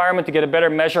stochastic environment to get a better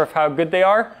measure of how good they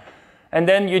are. And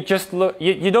then you just look.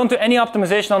 You don't do any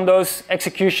optimization on those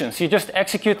executions. You just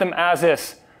execute them as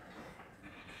is.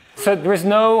 So there is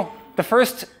no. The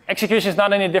first execution is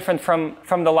not any different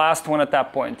from the last one at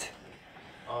that point.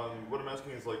 What I'm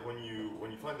asking is like when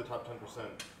you find the top 10%,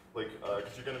 like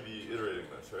because you're going to be iterating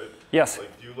this, right? Yes.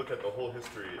 Like, do you look at the whole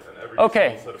history and every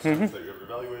Okay. single set of students that you ever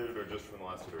evaluated, or just from the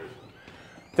last iteration?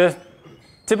 The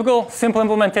typical simple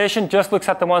implementation just looks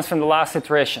at the ones from the last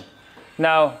iteration.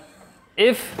 Now,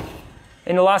 if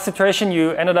in the last iteration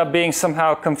you ended up being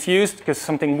somehow confused because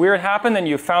something weird happened and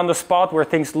you found a spot where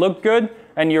things look good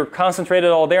and you're concentrated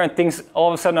all there and things all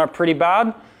of a sudden are pretty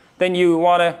bad, then you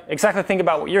want to exactly think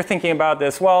about what you're thinking about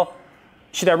this. Well,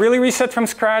 should I really reset from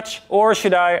scratch, or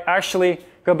should I actually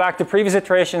go back to previous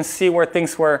iterations, see where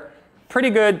things were pretty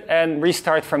good and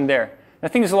restart from there? I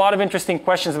think there's a lot of interesting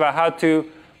questions about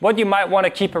what you might want to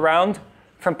keep around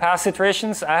from past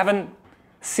iterations. I haven't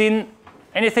seen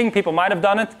anything, people might have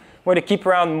done it, where to keep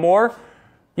around more.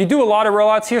 You do a lot of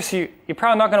rollouts here, so you're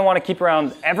probably not going to want to keep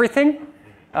around everything.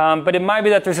 But it might be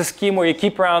that there's a scheme where you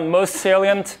keep around most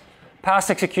salient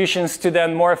past executions to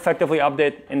then more effectively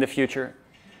update in the future.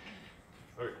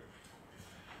 Okay.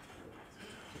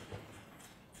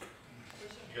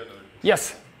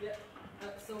 Yes? Yeah.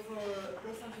 So for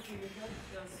percentage method,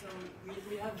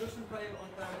 we have Gaussian prior on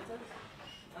parameters,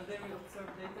 and then we observe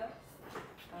data.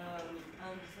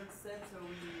 And the third step, so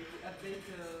we update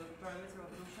the parameter of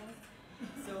Gaussian.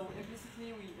 So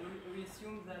implicitly, we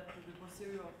assume that the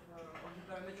posterior of the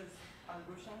parameters are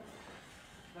Gaussian,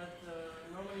 but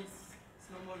normally it's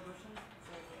normal Gaussian.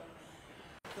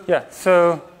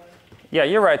 Yeah,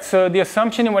 you're right. So the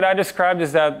assumption in what I described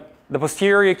is that the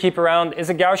posterior you keep around is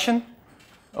a Gaussian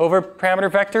over parameter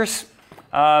vectors.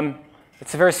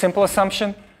 It's a very simple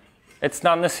assumption. It's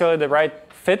not necessarily the right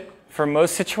fit for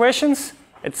most situations.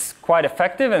 It's quite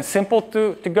effective and simple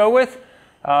to go with.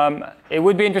 It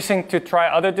would be interesting to try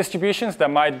other distributions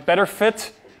that might better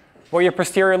fit what your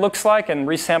posterior looks like and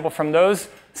resample from those.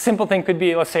 Simple thing could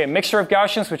be, let's say, a mixture of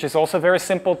Gaussians, which is also very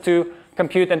simple to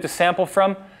compute and to sample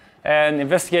from, and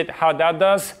investigate how that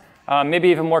does. Maybe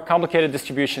even more complicated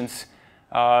distributions.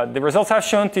 The results I've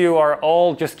shown to you are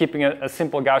all just keeping a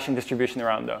simple Gaussian distribution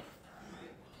around, though.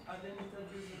 Are they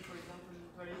using, for example,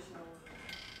 variational?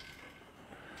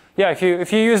 Yeah,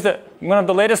 if you use one of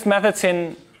the latest methods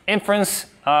in inference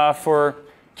for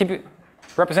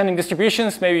representing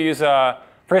distributions, maybe use a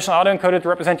variational autoencoder to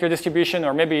represent your distribution,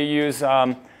 or maybe you use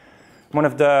one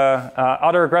of the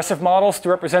autoregressive models to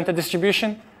represent the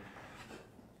distribution.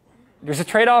 There's a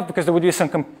trade-off because there would be some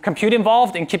compute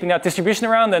involved in keeping that distribution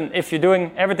around, and if you're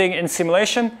doing everything in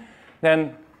simulation,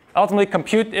 then ultimately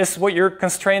compute is what you're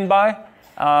constrained by.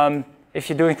 If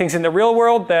you're doing things in the real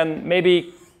world, then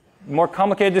maybe more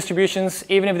complicated distributions,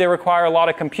 even if they require a lot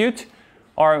of compute,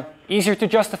 are easier to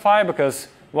justify because,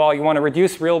 well, you want to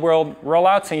reduce real-world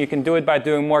rollouts, and you can do it by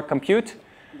doing more compute.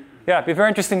 Yeah, it'd be very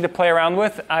interesting to play around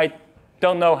with. I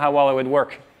don't know how well it would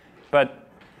work, but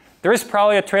there is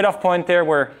probably a trade-off point there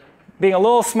where being a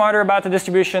little smarter about the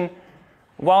distribution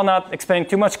while not expending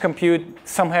too much compute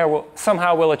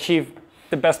somehow will achieve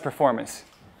the best performance.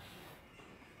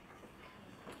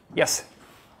 Yes?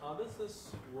 How does this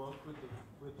work with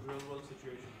real-world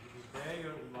situations? Because there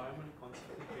your environment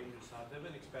constantly changes. Have there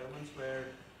been experiments where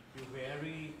you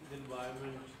vary the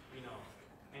environment,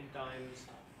 n times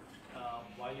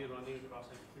while you're running the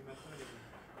cross-entropy method?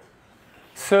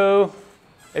 So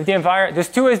if there's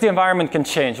two ways the environment can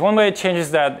change. One way it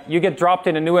changes that you get dropped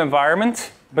in a new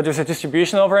environment, but there's a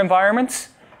distribution over environments,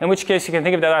 in which case you can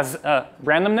think of that as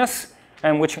randomness,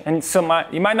 and so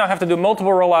you might not have to do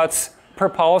multiple rollouts per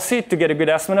policy to get a good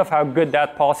estimate of how good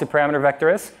that policy parameter vector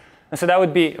is. And so that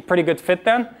would be a pretty good fit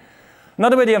then.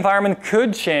 Another way the environment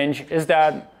could change is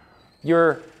that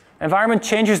your environment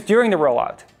changes during the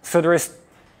rollout. So there is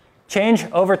change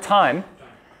over time.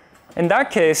 In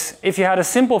that case, if you had a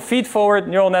simple feed-forward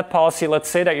neural net policy, let's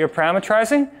say that you're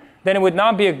parameterizing, then it would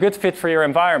not be a good fit for your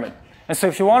environment. And so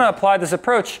if you want to apply this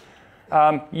approach,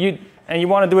 and you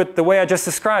want to do it the way I just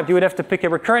described, you would have to pick a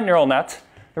recurrent neural net.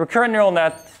 The recurrent neural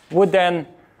net would then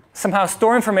somehow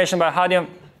store information about how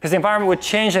because the environment would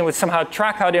change and would somehow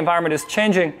track how the environment is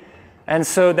changing. And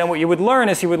so then what you would learn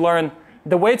is you would learn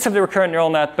the weights of the recurrent neural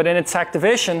net, but in its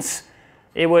activations,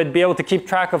 it would be able to keep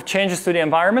track of changes to the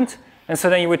environment. And so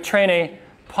then you would train a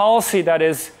policy that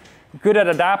is good at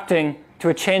adapting to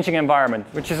a changing environment,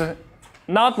 which is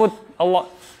not a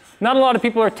lot of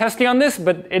people are testing on this,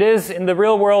 but it is in the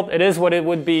real world, it is what it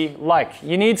would be like.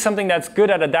 You need something that's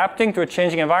good at adapting to a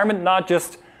changing environment, not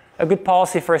just a good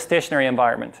policy for a stationary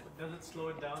environment. But does it slow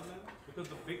it down then? Because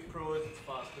the big pro is it's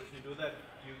faster. If you do that,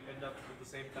 you end up with the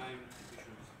same time issues.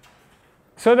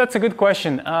 So that's a good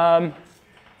question.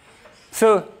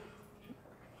 So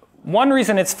one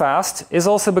reason it's fast is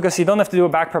also because you don't have to do a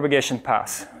backpropagation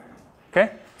pass.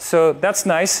 Okay? So that's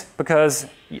nice because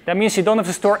that means you don't have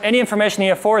to store any information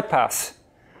in a forward pass.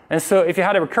 And so if you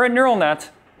had a recurrent neural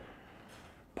net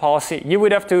policy, you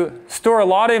would have to store a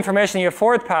lot of information in your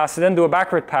forward pass and then do a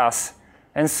backward pass.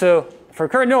 And so for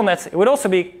recurrent neural nets, it would also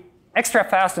be extra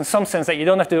fast in some sense that you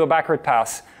don't have to do a backward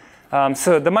pass.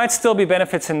 So there might still be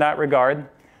benefits in that regard.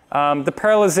 The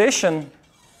parallelization,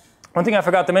 one thing I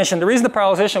forgot to mention, the reason the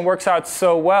parallelization works out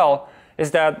so well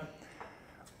is that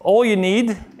all you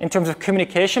need in terms of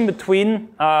communication between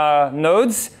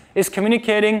nodes is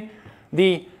communicating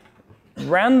the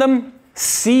random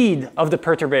seed of the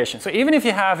perturbation. So even if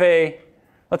you have a,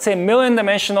 let's say,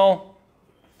 million-dimensional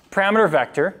parameter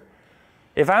vector,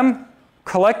 if I'm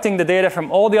collecting the data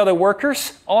from all the other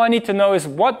workers, all I need to know is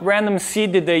what random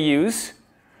seed did they use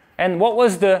and what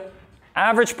was the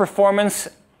average performance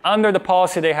under the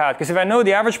policy they had. Because if I know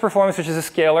the average performance, which is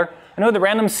a scalar, I know the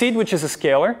random seed, which is a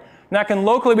scalar, and I can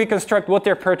locally reconstruct what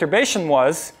their perturbation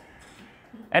was,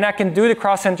 and I can do the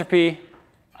cross-entropy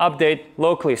update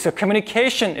locally. So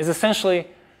communication is essentially,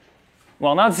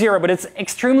 well, not zero, but it's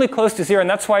extremely close to zero, and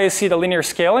that's why you see the linear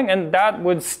scaling, and that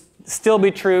would still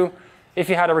be true if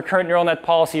you had a recurrent neural net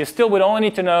policy. You still would only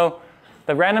need to know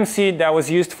the random seed that was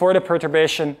used for the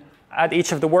perturbation at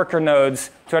each of the worker nodes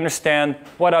to understand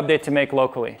what update to make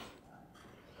locally.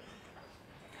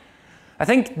 I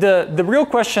think the real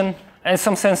question, and in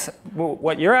some sense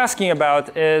what you're asking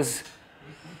about, is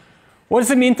what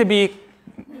does it mean to be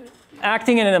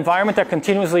acting in an environment that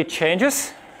continuously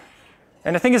changes?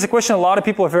 And I think it's a question a lot of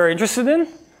people are very interested in,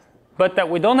 but that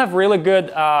we don't have really good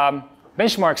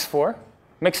benchmarks for.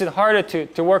 Makes it harder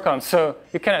to work on. So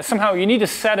you can somehow you need a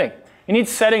setting. You need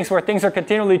settings where things are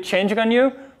continually changing on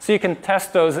you so you can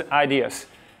test those ideas.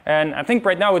 And I think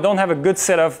right now we don't have a good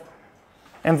set of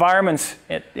environments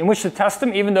in which to test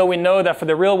them, even though we know that for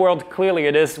the real world, clearly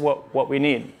it is what we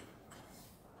need.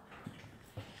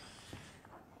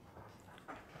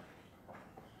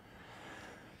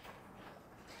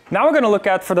 Now we're going to look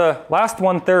at, for the last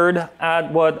 1/3,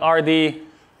 at what are the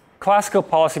classical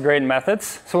policy gradient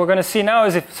methods. So what we're going to see now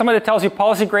is if somebody tells you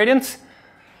policy gradients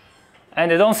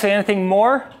and they don't say anything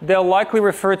more, they'll likely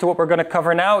refer to what we're going to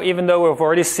cover now, even though we've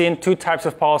already seen two types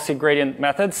of policy gradient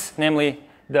methods, namely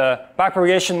the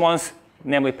backpropagation ones,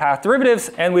 namely path derivatives,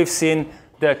 and we've seen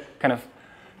the kind of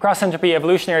cross-entropy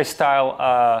evolutionary style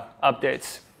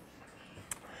updates.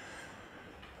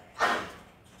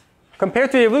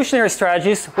 Compared to the evolutionary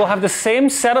strategies, we'll have the same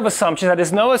set of assumptions. That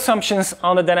is, no assumptions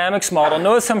on the dynamics model,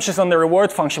 no assumptions on the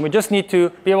reward function. We just need to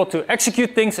be able to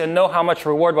execute things and know how much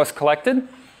reward was collected.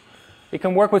 We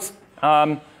can work with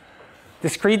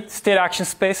discrete state action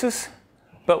spaces.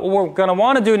 But what we're going to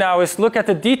want to do now is look at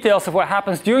the details of what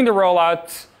happens during the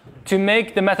rollout to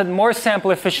make the method more sample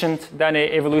efficient than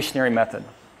an evolutionary method.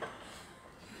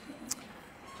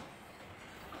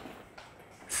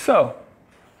 So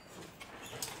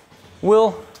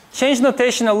we'll change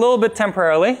notation a little bit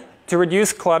temporarily to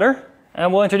reduce clutter,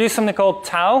 and we'll introduce something called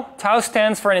tau. Tau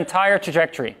stands for an entire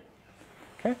trajectory.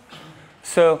 Okay?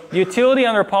 So utility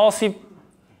under policy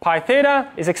pi theta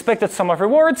is expected sum of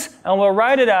rewards, and we'll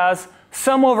write it as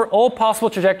sum over all possible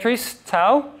trajectories,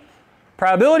 tau,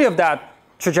 probability of that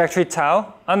trajectory,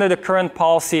 tau, under the current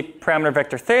policy parameter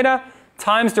vector theta,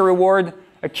 times the reward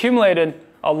accumulated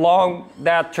along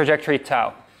that trajectory,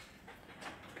 tau.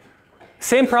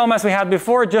 Same problem as we had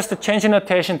before, just a change in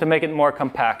notation to make it more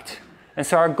compact. And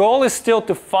so our goal is still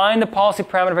to find the policy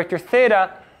parameter vector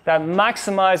theta that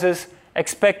maximizes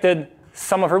expected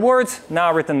sum of rewards,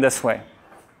 now written this way.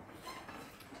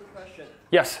 Quick question.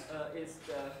 Yes? Is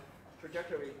the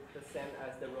trajectory the same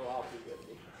as the rollout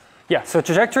previously? Yeah, so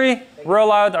trajectory,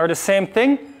 rollout are the same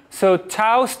thing. So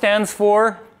tau stands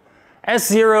for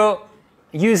S0,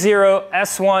 U0,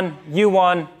 S1,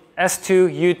 U1,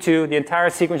 S2, U2, the entire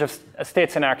sequence of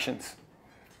states and actions.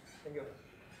 Thank you.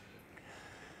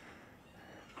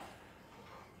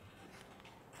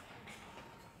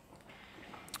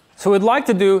 So what we'd like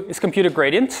to do is compute a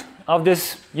gradient of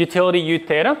this utility U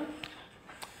theta.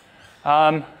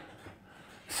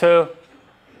 So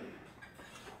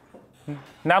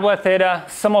nabla theta,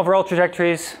 sum over all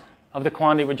trajectories of the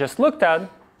quantity we just looked at.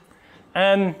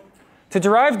 And to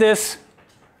derive this,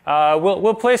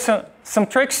 we'll play some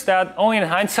tricks that only in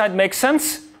hindsight make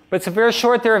sense, but it's a very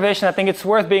short derivation. I think it's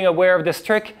worth being aware of this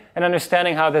trick and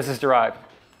understanding how this is derived.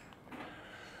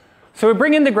 So we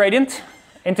bring in the gradient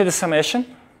into the summation.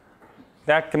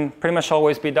 That can pretty much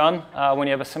always be done when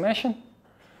you have a summation.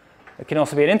 It can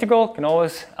also be an integral. It can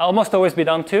almost always be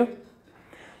done too.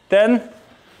 Then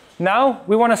now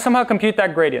we want to somehow compute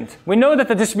that gradient. We know that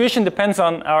the distribution depends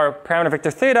on our parameter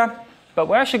vector theta, but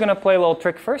we're actually going to play a little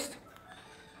trick first.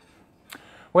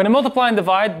 We're going to multiply and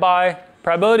divide by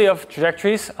probability of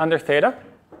trajectories under theta.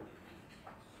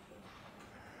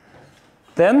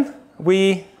 Then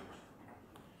we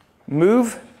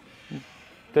move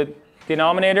the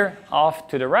denominator off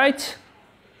to the right.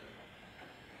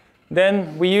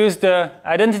 Then we use the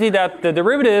identity that the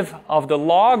derivative of the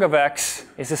log of x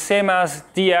is the same as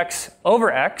dx over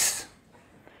x.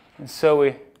 And so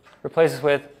we replace this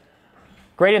with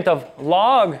gradient of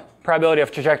log probability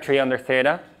of trajectory under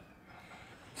theta.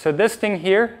 So this thing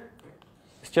here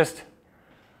is just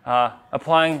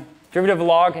applying derivative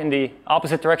log in the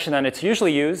opposite direction than it's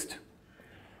usually used.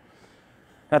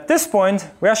 At this point,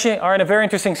 we actually are in a very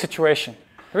interesting situation.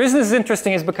 The reason this is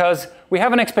interesting is because we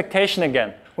have an expectation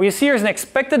again. What you see here is an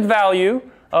expected value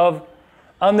of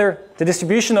under the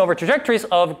distribution over trajectories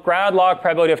of grad log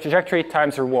probability of trajectory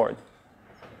times reward.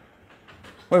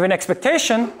 With an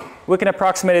expectation, we can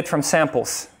approximate it from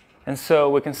samples. And so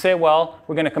we can say, well,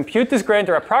 we're going to compute this gradient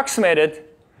or approximate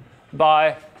it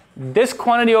by this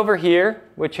quantity over here,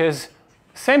 which is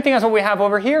the same thing as what we have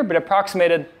over here, but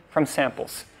approximated from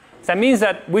samples. So that means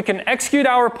that we can execute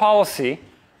our policy,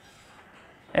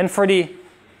 and for the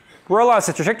rollouts,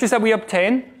 the trajectories that we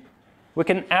obtain, we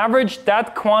can average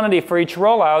that quantity for each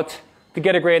rollout to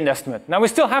get a gradient estimate. Now we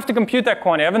still have to compute that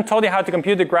quantity. I haven't told you how to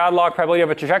compute the grad log probability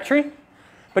of a trajectory,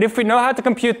 but if we know how to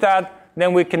compute that,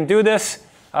 then we can do this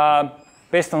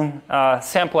based on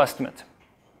sample estimate.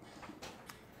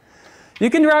 You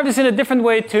can derive this in a different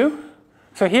way too.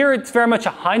 So here it's very much a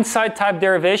hindsight type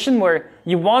derivation where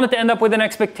you want it to end up with an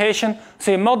expectation.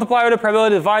 So you multiply with the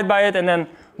probability, divide by it, and then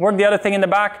work the other thing in the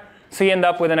back. So you end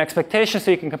up with an expectation,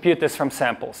 so you can compute this from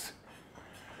samples.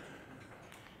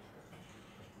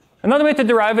 Another way to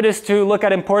derive it is to look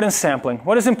at importance sampling.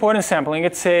 What is importance sampling?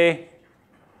 It's a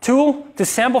tool to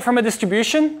sample from a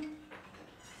distribution.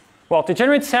 Well, to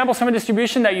generate samples from a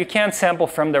distribution that you can't sample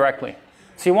from directly.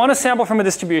 So you want to sample from a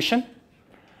distribution.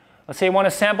 Let's say you want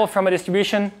to sample from a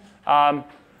distribution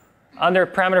under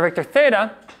parameter vector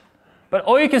theta, but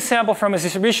all you can sample from is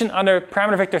distribution under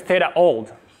parameter vector theta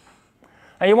old.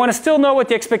 And you want to still know what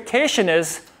the expectation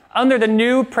is under the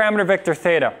new parameter vector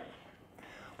theta.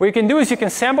 What you can do is you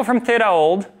can sample from theta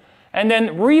old and then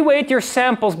reweight your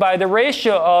samples by the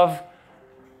ratio of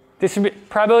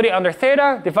probability under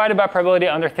theta divided by probability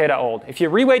under theta old. If you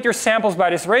reweight your samples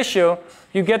by this ratio,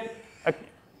 you get a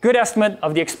good estimate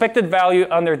of the expected value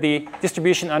under the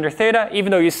distribution under theta,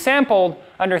 even though you sampled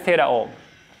under theta old.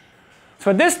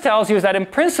 So what this tells you is that in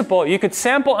principle, you could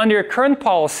sample under your current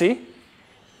policy,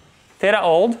 theta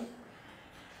old,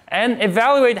 and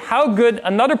evaluate how good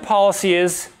another policy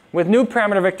is with new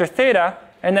parameter vector theta,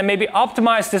 and then maybe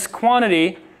optimize this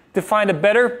quantity to find a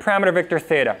better parameter vector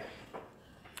theta.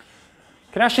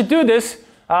 You can actually do this,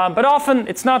 but often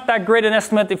it's not that great an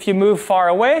estimate if you move far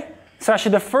away. So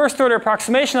actually the first order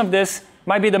approximation of this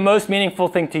might be the most meaningful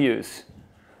thing to use.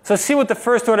 So let's see what the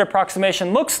first order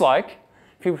approximation looks like.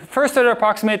 If you first order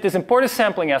approximate this importance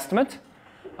sampling estimate,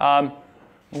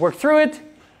 work through it,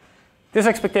 this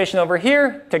expectation over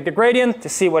here, take the gradient to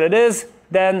see what it is,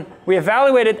 then we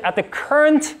evaluate it at the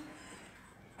current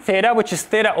theta, which is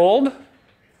theta old.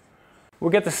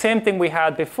 We'll get the same thing we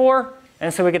had before,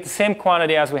 and so we get the same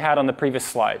quantity as we had on the previous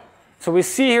slide. So what we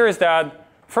see here is that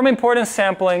from importance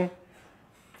sampling,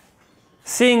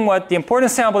 seeing what the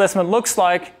importance sample estimate looks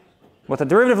like, what the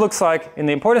derivative looks like in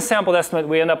the importance sample estimate,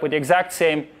 we end up with the exact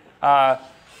same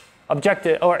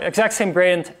objective or exact same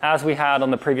gradient as we had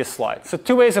on the previous slide. So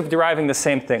two ways of deriving the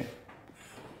same thing.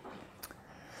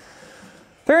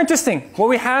 Very interesting. What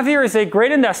we have here is a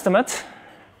gradient estimate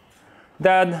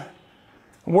that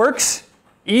works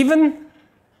even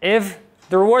if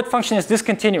the reward function is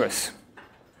discontinuous.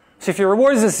 So if your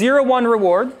reward is a 0-1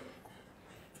 reward,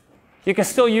 you can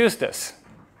still use this.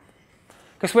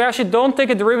 Because we actually don't take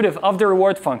a derivative of the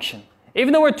reward function.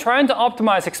 Even though we're trying to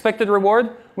optimize expected reward,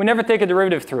 we never take a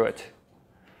derivative through it.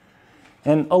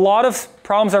 And a lot of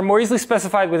problems are more easily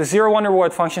specified with a 0-1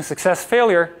 reward function, success,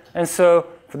 failure. And so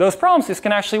for those problems, this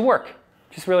can actually work,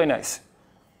 which is really nice.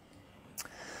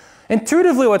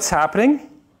 Intuitively, what's happening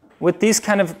with these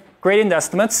kind of gradient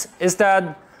estimates is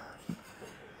that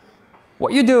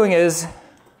what you're doing is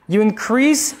you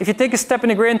increase, if you take a step in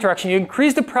the gradient direction, you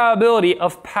increase the probability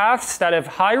of paths that have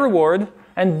high reward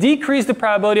and decrease the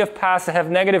probability of paths that have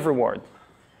negative reward.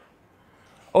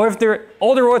 Or if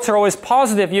all the rewards are always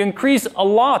positive, you increase a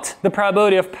lot the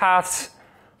probability of paths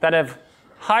that have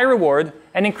high reward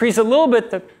and increase a little bit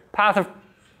the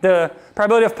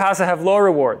probability of paths that have low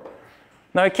reward.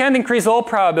 Now you can't increase all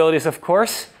probabilities, of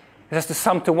course. It has to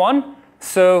sum to 1.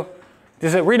 So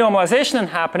there's a renormalization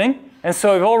happening. And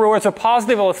so if all rewards are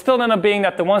positive, it will still end up being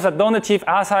that the ones that don't achieve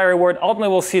as high a reward ultimately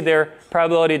will see their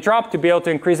probability drop to be able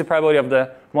to increase the probability of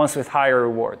the ones with higher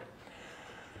reward.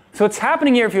 So what's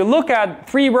happening here, if you look at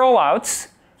 3 rollouts,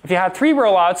 if you had 3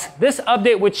 rollouts, this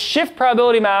update would shift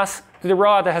probability mass to the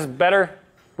rollout that has better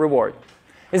reward.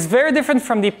 It's very different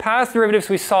from the path derivatives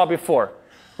we saw before.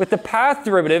 With the path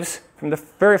derivatives, from the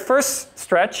very first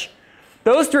stretch,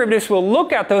 those derivatives will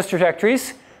look at those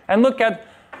trajectories and look at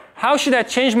how should I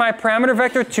change my parameter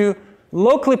vector to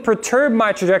locally perturb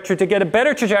my trajectory to get a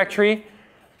better trajectory,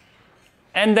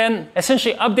 and then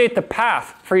essentially update the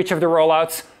path for each of the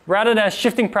rollouts rather than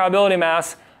shifting probability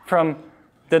mass from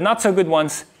the not so good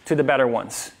ones to the better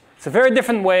ones. It's a very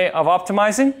different way of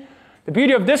optimizing. The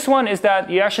beauty of this one is that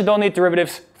you actually don't need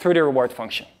derivatives through the reward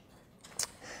function.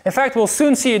 In fact, we'll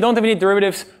soon see you don't even need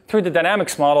derivatives through the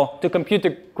dynamics model to compute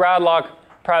the grad log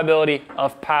probability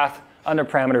of path under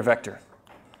parameter vector.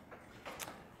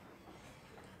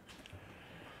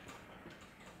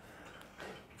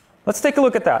 Let's take a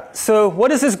look at that. So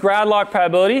what is this grad log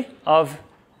probability of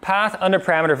path under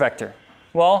parameter vector?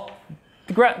 Well,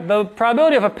 the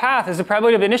probability of a path is the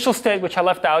probability of the initial state, which I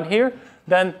left out here,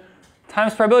 then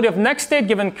times probability of next state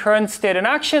given current state in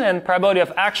action, and probability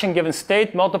of action given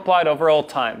state multiplied over all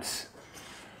times.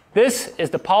 This is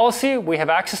the policy. We have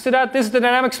access to that. This is the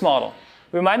dynamics model.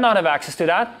 We might not have access to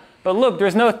that, but look,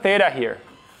 there's no theta here,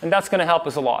 and that's going to help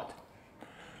us a lot.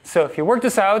 So if you work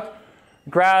this out,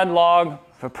 grad log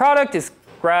of a product is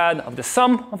grad of the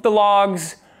sum of the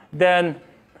logs. Then,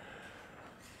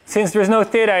 since there's no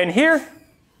theta in here,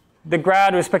 the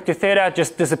grad with respect to theta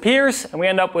just disappears, and we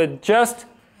end up with just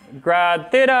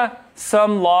grad theta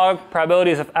sum log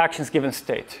probabilities of actions given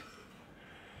state.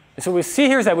 And so what we see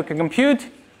here is that we can compute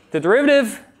the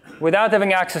derivative without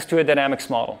having access to a dynamics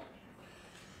model.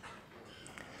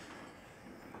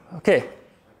 Okay,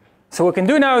 so what we can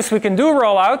do now is we can do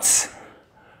rollouts.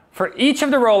 For each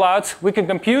of the rollouts, we can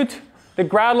compute the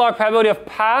grad log probability of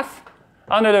path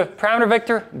under the parameter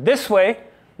vector this way,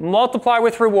 multiply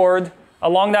with reward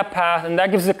along that path, and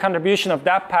that gives the contribution of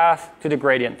that path to the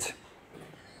gradient.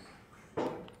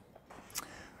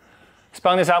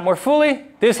 Spelling this out more fully,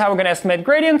 this is how we're going to estimate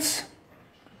gradients.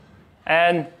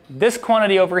 And this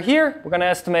quantity over here, we're going to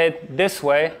estimate this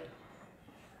way.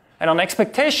 And on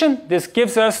expectation, this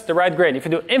gives us the right gradient.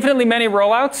 If you do infinitely many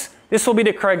rollouts, this will be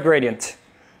the correct gradient.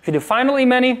 If you do finitely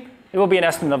many, it will be an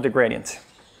estimate of the gradient.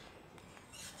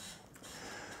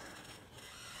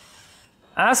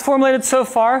 As formulated so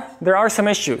far, there are some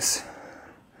issues.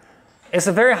 It's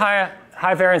a very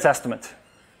high variance estimate.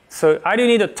 So either you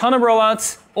need a ton of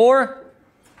rollouts, or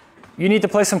you need to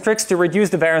play some tricks to reduce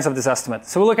the variance of this estimate.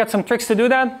 So we'll look at some tricks to do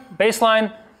that.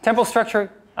 Baseline, temporal structure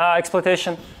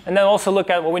exploitation, and then also look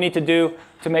at what we need to do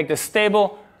to make this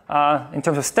stable in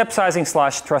terms of step sizing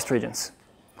 / trust regions.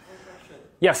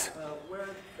 Yes? Where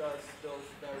does those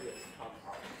variance come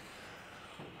from?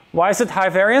 Why is it high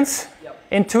variance? Yep.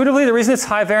 Intuitively, the reason it's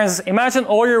high variance is imagine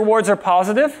all your rewards are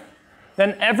positive,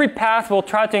 then every path will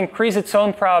try to increase its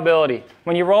own probability.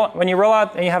 When you roll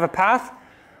out and you have a path,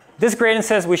 this gradient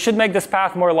says we should make this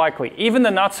path more likely, even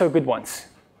the not so good ones.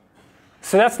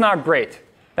 So that's not great.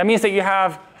 That means that you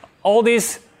have all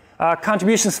these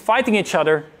contributions fighting each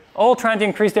other, all trying to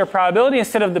increase their probability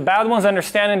instead of the bad ones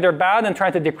understanding they're bad and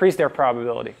trying to decrease their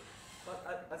probability.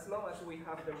 But as long as we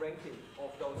have the ranking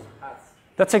of those paths.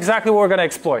 That's exactly what we're going to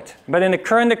exploit. But in the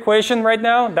current equation right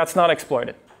now, that's not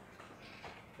exploited.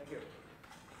 Thank you.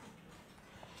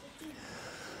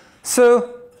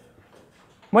 So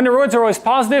when the rewards are always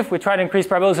positive, we try to increase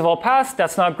probabilities of all paths.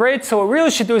 That's not great. So what we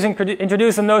really should do is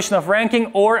introduce the notion of ranking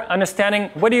or understanding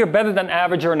whether you're better than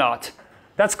average or not.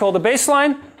 That's called the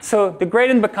baseline. So the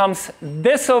gradient becomes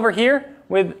this over here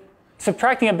with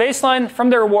subtracting a baseline from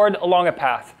the reward along a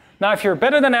path. Now, if you're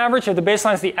better than average, if the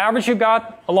baseline is the average you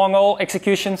got along all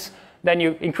executions, then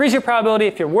you increase your probability.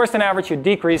 If you're worse than average, you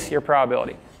decrease your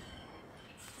probability.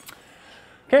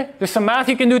 Okay, there's some math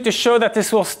you can do to show that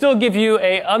this will still give you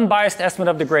an unbiased estimate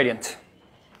of the gradient.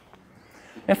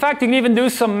 In fact, you can even do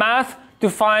some math to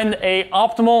find an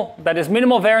optimal, that is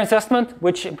minimal variance estimate,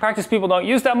 which in practice people don't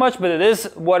use that much, but it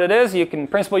is what it is. You can in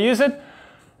principle use it.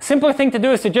 Simpler thing to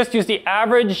do is to just use the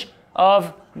average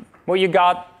of what you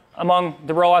got among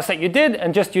the rollouts that you did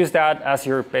and just use that as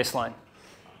your baseline.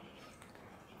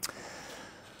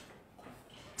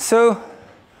 So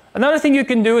another thing you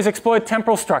can do is exploit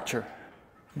temporal structure.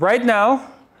 Right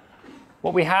now,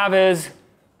 what we have is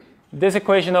this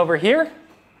equation over here.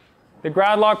 The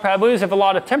grad log probabilities have a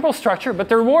lot of temporal structure, but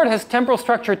the reward has temporal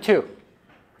structure too.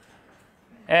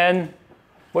 And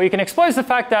what you can exploit is the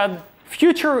fact that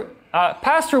future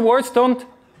past rewards don't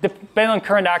depend on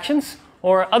current actions,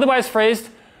 or otherwise phrased,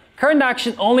 current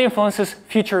action only influences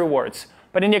future rewards.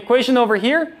 But in the equation over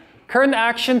here, current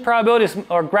action probabilities,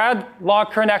 or grad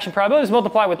log current action probabilities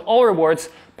multiplied with all rewards,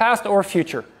 past or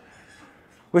future.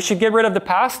 We should get rid of the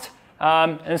past,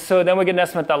 and so then we get an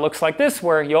estimate that looks like this,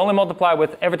 where you only multiply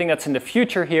with everything that's in the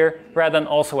future here, rather than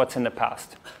also what's in the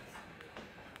past.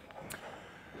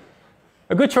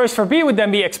 A good choice for B would then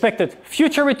be expected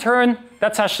future return.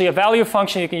 That's actually a value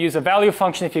function. You can use a value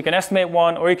function if you can estimate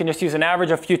one, or you can just use an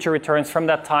average of future returns from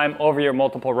that time over your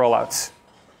multiple rollouts.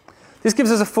 This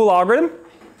gives us a full algorithm.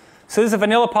 So this is a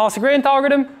vanilla policy gradient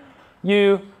algorithm.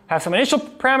 You have some initial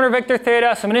parameter vector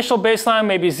theta, some initial baseline,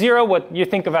 maybe 0, what you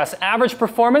think of as average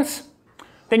performance.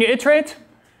 Then you iterate.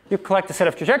 You collect a set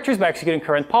of trajectories by executing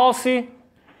current policy.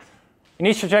 In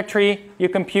each trajectory, you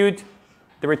compute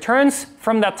the returns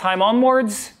from that time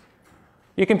onwards.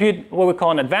 You compute what we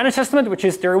call an advantage estimate, which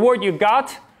is the reward you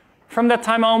got from that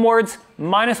time onwards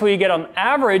minus what you get on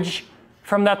average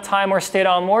from that time or state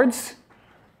onwards.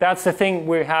 That's the thing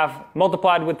we have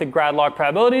multiplied with the grad log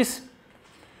probabilities.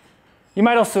 You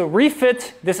might also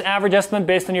refit this average estimate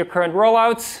based on your current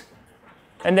rollouts.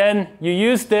 And then you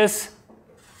use this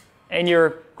in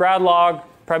your grad log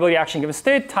probability action given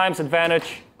state times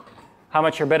advantage, how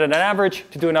much you're better than average,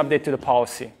 to do an update to the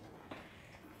policy.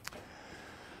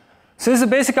 So this is a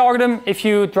basic algorithm. If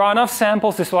you draw enough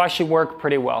samples, this will actually work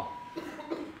pretty well.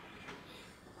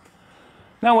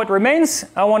 Now what remains,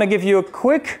 I want to give you a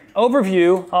quick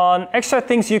overview on extra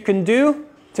things you can do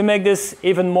to make this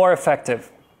even more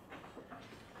effective.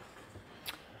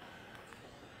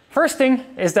 First thing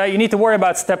is that you need to worry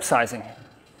about step sizing.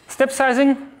 Step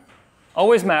sizing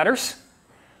always matters,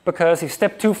 because if you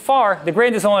step too far, the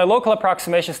gradient is only a local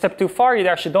approximation. Step too far, you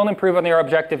actually don't improve on your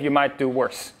objective, you might do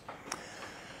worse.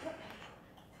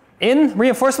 In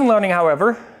reinforcement learning,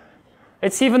 however,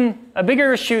 it's even a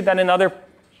bigger issue than in other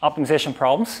optimization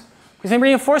problems. Because in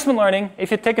reinforcement learning,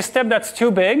 if you take a step that's too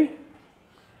big,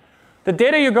 the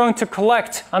data you're going to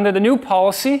collect under the new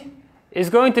policy is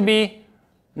going to be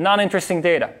non-interesting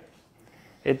data.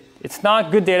 It's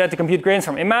not good data to compute gradients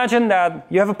from. Imagine that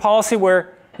you have a policy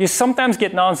where you sometimes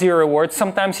get non-zero rewards,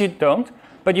 sometimes you don't,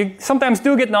 but you sometimes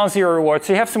do get non-zero rewards,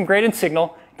 so you have some gradient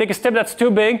signal. Take a step that's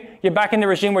too big, you're back in the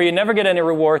regime where you never get any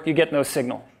reward, you get no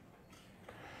signal.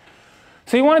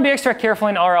 So you want to be extra careful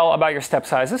in RL about your step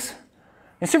sizes.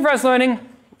 In supervised learning,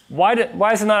 why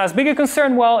is it not as big a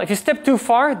concern? Well, if you step too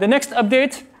far, the next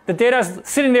update, the data is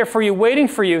sitting there for you, waiting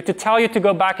for you to tell you to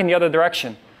go back in the other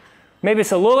direction. Maybe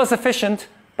it's a little less efficient,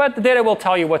 but the data will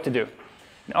tell you what to do.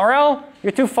 In RL,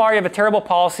 you're too far, you have a terrible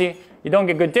policy, you don't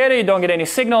get good data, you don't get any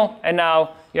signal, and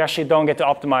now you actually don't get to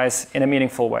optimize in a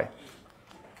meaningful way.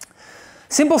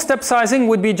 Simple step sizing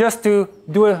would be just to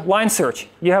do a line search.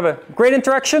 You have a gradient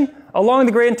direction. Along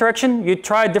the gradient direction, you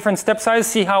try different step sizes,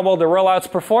 see how well the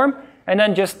rollouts perform, and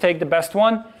then just take the best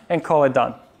one and call it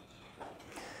done.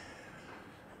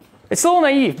 It's a little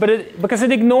naive, but because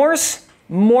it ignores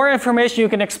more information you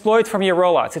can exploit from your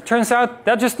rollouts. It turns out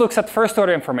that just looks at first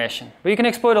order information. But you can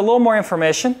exploit a little more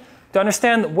information to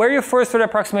understand where your first order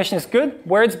approximation is good,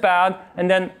 where it's bad, and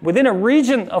then within a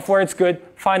region of where it's good,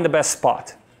 find the best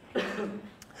spot.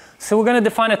 So we're going to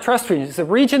define a trust region. It's a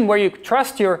region where you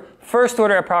trust your first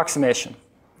order approximation.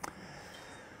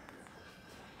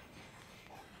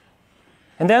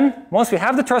 And then once we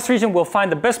have the trust region, we'll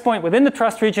find the best point within the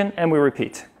trust region, and we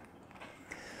repeat.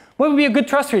 What would be a good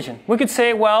trust region? We could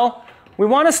say, well, we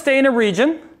want to stay in a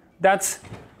region that's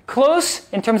close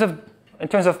in terms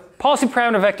of policy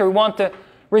parameter vector. We want the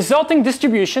resulting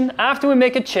distribution after we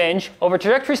make a change over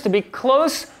trajectories to be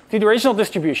close to the original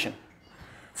distribution.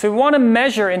 So we want to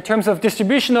measure in terms of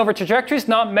distribution over trajectories,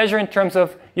 not measure in terms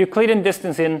of Euclidean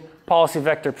distance in policy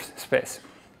vector space.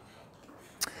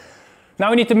 Now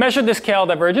we need to measure this KL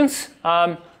divergence.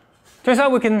 Turns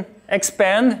out we can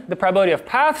expand the probability of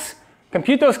paths,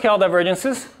 compute those KL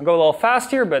divergences. I'll go a little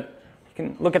fast here, but you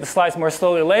can look at the slides more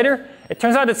slowly later. It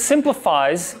turns out it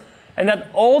simplifies, and that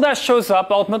all that shows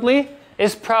up ultimately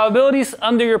is probabilities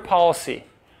under your policy.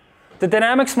 The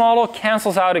dynamics model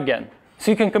cancels out again. So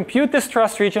you can compute this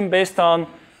trust region based on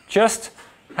just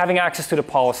having access to the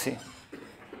policy.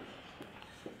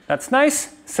 That's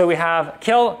nice. So we have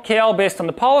KL based on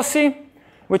the policy,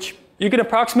 which you can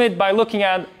approximate by looking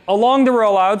at along the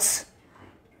rollouts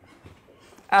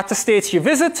at the states you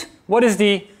visit. What is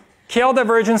the KL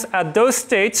divergence at those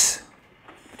states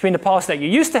between the policy that you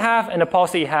used to have and the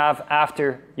policy you have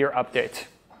after your update?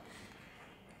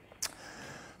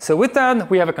 So with that,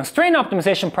 we have a constraint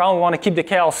optimization problem. We want to keep the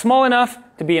KL small enough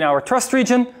to be in our trust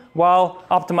region while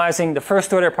optimizing the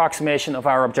first order approximation of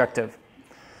our objective.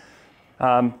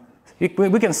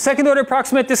 We can second order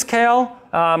approximate this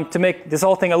KL to make this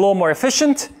whole thing a little more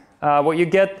efficient. What you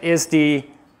get is the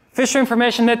Fisher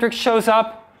information matrix shows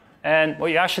up, and what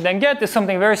you actually then get is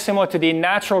something very similar to the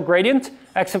natural gradient,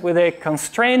 except with a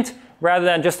constraint rather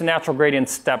than just a natural gradient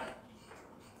step.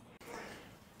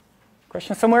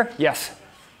 Question somewhere? Yes.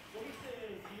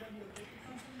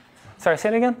 Sorry, say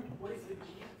it again.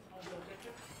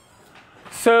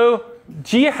 So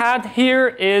G hat here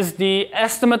is the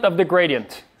estimate of the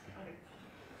gradient.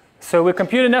 So we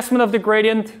compute an estimate of the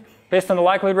gradient based on the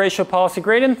likelihood ratio policy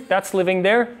gradient. That's living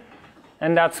there,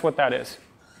 and that's what that is.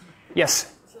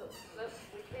 Yes? So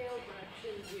the KL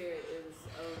direction here is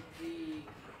of the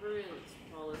current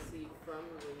policy from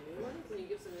the new one. Can you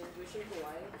give some intuition for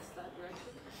why it's that direction?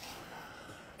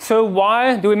 So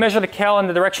why do we measure the KL in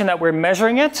the direction that we're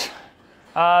measuring it?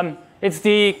 It's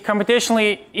the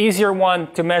computationally easier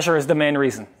one to measure is the main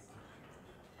reason.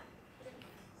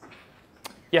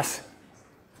 Yes?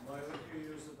 Why would you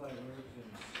use the divergence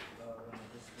rather than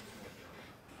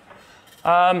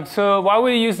a distance? So why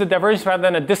would you use the divergence rather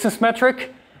than a distance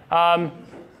metric? The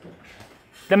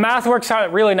math works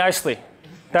out really nicely.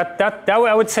 That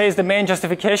I would say is the main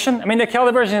justification. I mean, the KL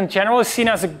divergence in general is seen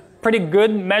as a pretty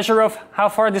good measure of how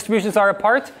far distributions are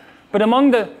apart. But among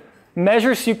the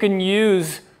measures you can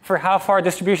use for how far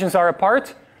distributions are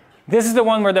apart, this is the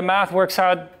one where the math works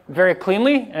out very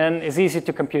cleanly and is easy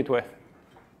to compute with.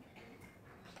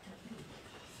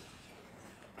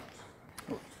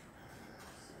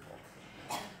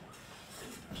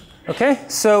 Okay,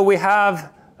 so we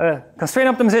have a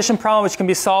constraint optimization problem which can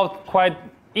be solved quite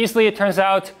easily, it turns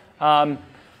out.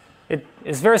 It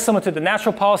is very similar to the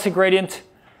natural policy gradient,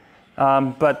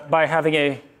 but by having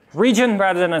a region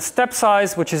rather than a step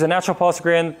size, which is a natural policy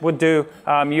gradient would do,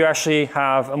 you actually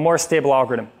have a more stable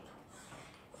algorithm.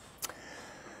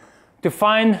 To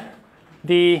find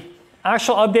the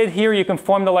actual update here, you can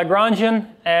form the Lagrangian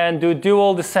and do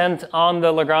dual descent on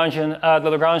the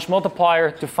Lagrange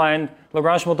multiplier to find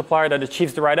Lagrange multiplier that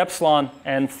achieves the right epsilon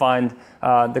and find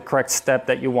the correct step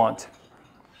that you want.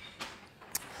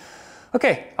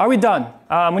 Okay, are we done?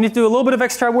 We need to do a little bit of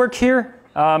extra work here.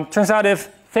 Turns out if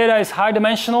theta is high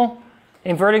dimensional,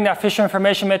 inverting that Fisher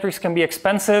information matrix can be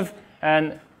expensive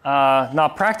and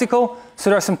not practical. So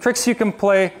there are some tricks you can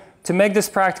play to make this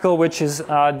practical, which is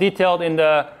detailed in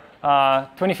the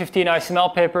 2015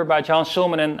 ICML paper by John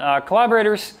Schulman and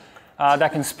collaborators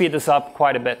that can speed this up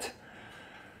quite a bit.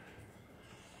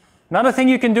 Another thing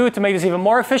you can do to make this even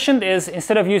more efficient is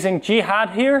instead of using G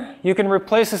hat here, you can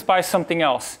replace this by something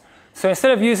else. So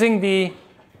instead of using the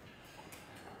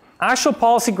actual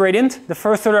policy gradient, the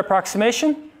first order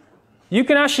approximation, you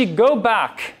can actually go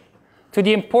back to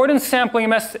the importance sampling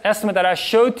estimate that I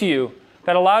showed to you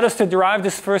that allowed us to derive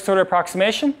this first order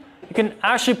approximation. You can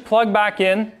actually plug back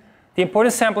in the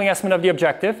importance sampling estimate of the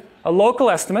objective, a local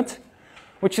estimate,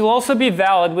 which will also be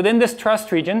valid within this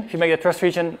trust region, if you make the trust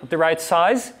region of the right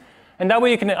size. And that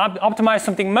way you can optimize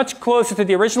something much closer to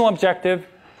the original objective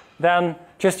than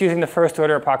just using the first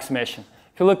order approximation.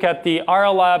 If you look at the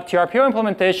RLab TRPO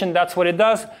implementation, that's what it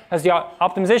does, as the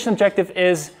optimization objective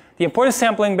is the importance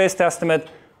sampling based estimate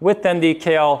with then the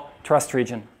KL trust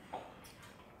region.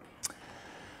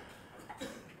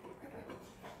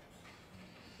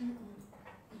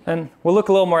 And we'll look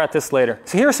a little more at this later.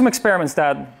 So here are some experiments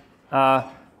that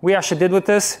we actually did with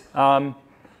this.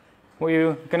 What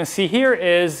you're going to see here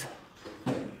is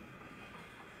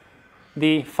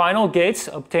the final gates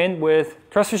obtained with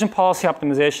trust region policy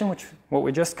optimization, which what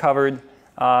we just covered,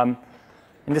 in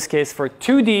this case for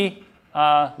 2D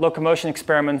locomotion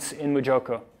experiments in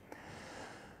Mujoko.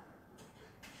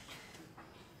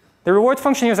 The reward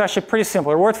function here is actually pretty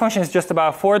simple. The reward function is just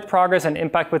about forward progress and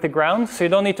impact with the ground, so you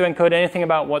don't need to encode anything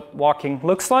about what walking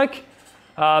looks like.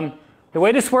 The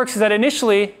way this works is that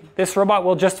initially this robot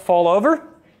will just fall over,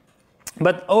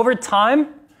 but over time,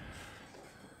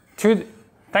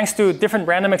 thanks to different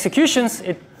random executions,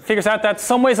 it figures out that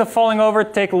some ways of falling over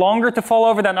take longer to fall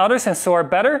over than others and so are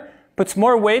better, puts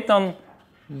more weight on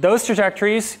those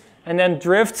trajectories, and then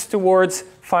drifts towards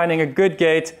finding a good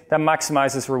gate that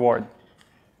maximizes reward.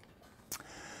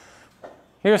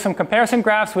 Here are some comparison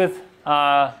graphs with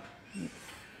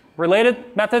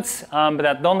related methods, but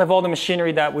that don't involve the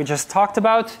machinery that we just talked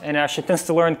about, and actually tends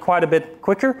to learn quite a bit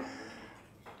quicker.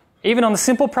 Even on the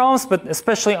simple problems, but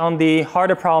especially on the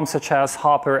harder problems such as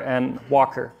Hopper and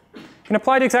Walker. You can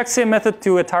apply the exact same method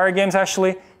to Atari games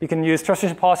actually. You can use trust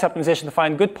region policy optimization to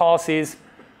find good policies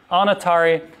on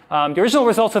Atari. The original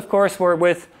results, of course, were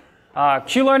with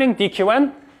Q-learning,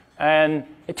 DQN, and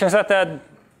it turns out that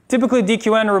typically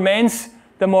DQN remains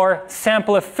the more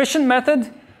sample efficient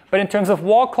method, but in terms of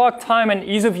wall clock time and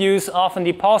ease of use, often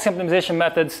the policy optimization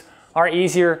methods are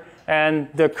easier, and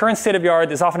the current state of the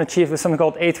art is often achieved with something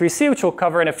called A3C, which we'll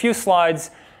cover in a few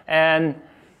slides, and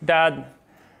that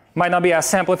might not be as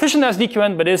sample efficient as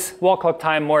DQN, but is wall clock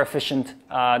time more efficient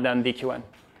than DQN,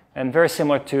 and very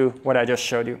similar to what I just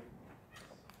showed you.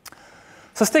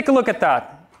 So let's take a look at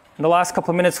that. In the last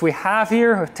couple of minutes we have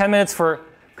here, 10 minutes for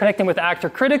connecting with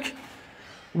actor-critic,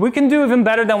 we can do even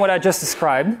better than what I just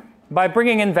described by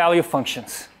bringing in value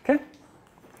functions. Okay?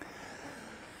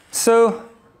 So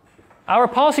our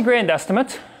policy gradient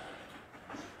estimate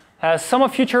has sum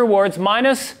of future rewards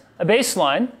minus a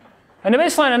baseline. And the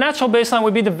baseline, a natural baseline,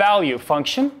 would be the value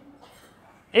function,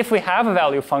 if we have a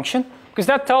value function, because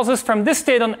that tells us from this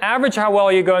state on average how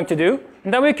well you're going to do,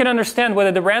 and then we can understand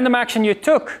whether the random action you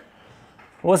took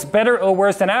was better or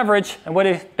worse than average, and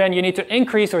whether then you need to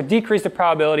increase or decrease the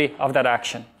probability of that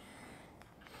action.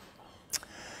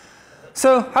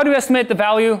 So how do we estimate the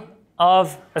value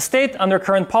of a state under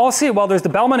current policy? Well, there's the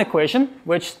Bellman equation,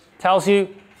 which tells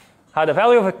you how the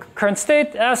value of a current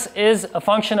state, S, is a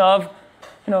function of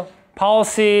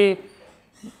policy,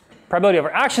 probability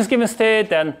over actions given state,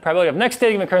 then probability of next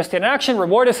state given current state in action,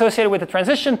 reward associated with the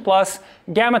transition, plus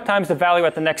gamma times the value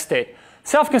at the next state.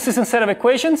 Self-consistent set of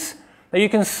equations that you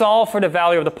can solve for the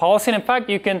value of the policy. And in fact,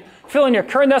 you can fill in your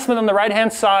current estimate on the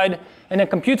right-hand side and then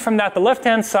compute from that the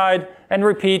left-hand side and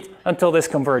repeat until this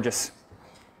converges.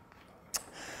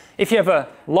 If you have a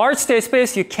large state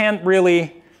space, you can't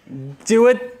really do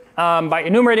it by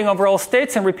enumerating over all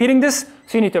states and repeating this.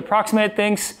 So you need to approximate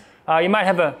things. You might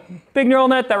have a big neural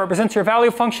net that represents your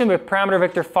value function with parameter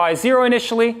vector phi 0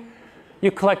 initially.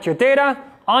 You collect your data.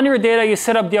 On your data, you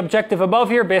set up the objective above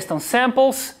here based on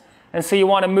samples. And so you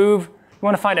want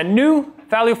to find a new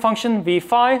value function, v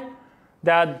phi,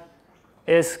 that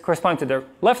is corresponding to the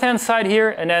left-hand side here,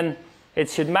 and then it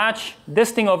should match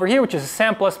this thing over here, which is a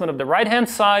sample estimate of the right-hand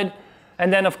side.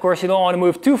 And then, of course, you don't want to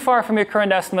move too far from your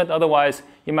current estimate, otherwise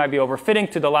you might be overfitting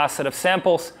to the last set of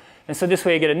samples. And so this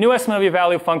way you get a new estimate of your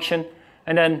value function,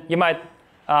 and then you might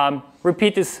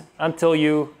repeat this until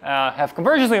you have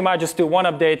conversions, or you might just do one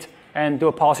update and do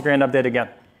a policy gradient update again.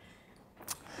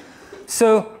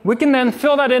 So we can then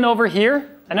fill that in over here,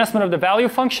 an estimate of the value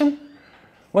function.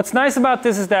 What's nice about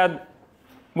this is that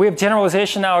we have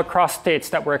generalization now across states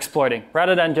that we're exploiting,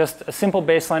 rather than just a simple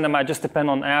baseline that might just depend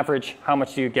on average, how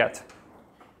much do you get.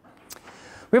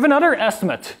 We have another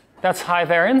estimate that's high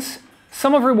variance,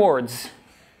 sum of rewards.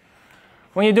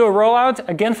 When you do a rollout,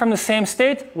 again from the same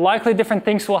state, likely different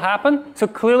things will happen. So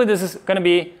clearly this is going to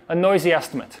be a noisy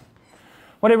estimate.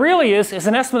 What it really is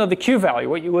an estimate of the Q value.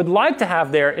 What you would like to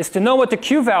have there is to know what the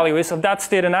Q value is of that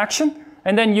state in action,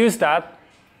 and then use that,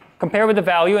 compare with the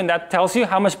value, and that tells you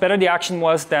how much better the action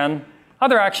was than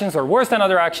other actions, or worse than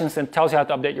other actions, and tells you how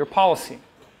to update your policy.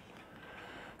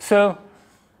 So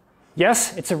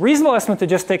yes, it's a reasonable estimate to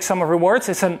just take sum of rewards.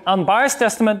 It's an unbiased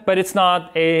estimate, but it's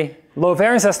not a low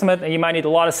variance estimate, and you might need a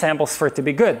lot of samples for it to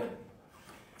be good.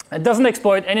 It doesn't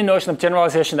exploit any notion of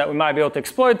generalization that we might be able to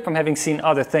exploit from having seen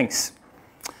other things.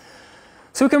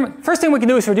 So first thing we can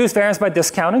do is reduce variance by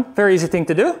discounting. Very easy thing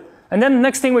to do. And then the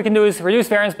next thing we can do is reduce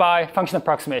variance by function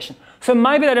approximation. So it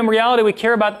might be that in reality we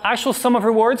care about actual sum of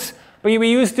rewards, but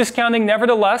we use discounting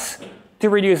nevertheless to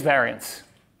reduce variance.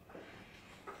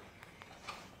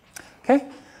 Okay?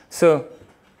 So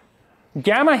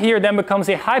gamma here then becomes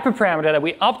a hyperparameter that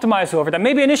we optimize over that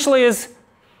maybe initially is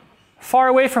far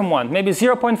away from 1, maybe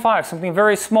 0.5, something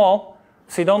very small.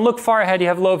 So you don't look far ahead, you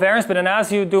have low variance, but then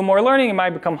as you do more learning, it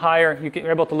might become higher,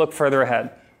 you're able to look further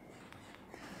ahead.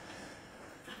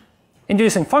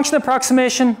 Introducing function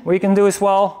approximation, what you can do as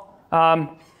well,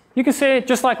 you can say,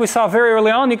 just like we saw very early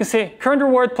on, you can say current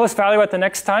reward plus value at the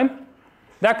next time.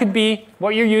 That could be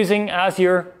what you're using as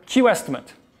your Q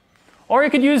estimate. Or you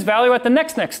could use value at the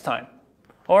next time.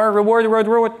 Or reward,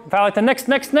 value at the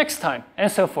next time, and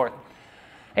so forth.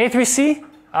 A3C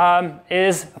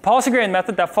is a policy gradient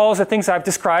method that follows the things I've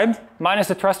described, minus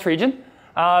the trust region.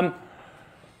 But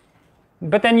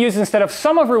then uses, instead of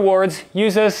sum of rewards,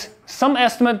 uses some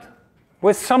estimate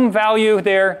with some value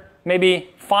there, maybe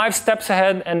 5 steps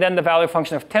ahead, and then the value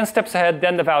function of 10 steps ahead,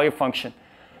 then the value function,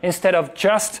 instead of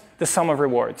just the sum of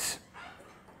rewards.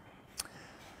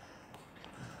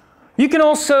 You can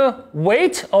also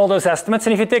weight all those estimates,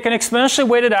 and if you take an exponentially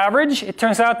weighted average, it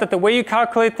turns out that the way you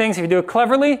calculate things, if you do it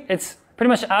cleverly, it's pretty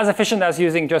much as efficient as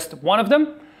using just one of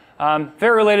them.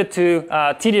 Very related to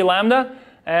TD lambda,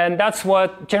 and that's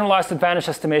what generalized advantage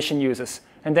estimation uses.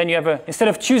 And then you have instead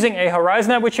of choosing a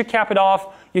horizon at which you cap it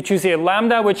off, you choose a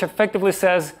lambda, which effectively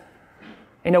says,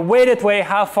 in a weighted way,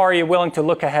 how far are you willing to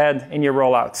look ahead in your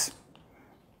rollouts.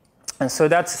 And so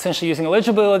that's essentially using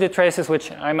eligibility traces,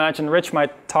 which I imagine Rich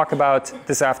might talk about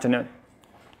this afternoon.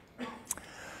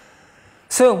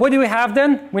 So what do we have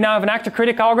then? We now have an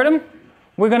actor-critic algorithm.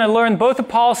 We're going to learn both a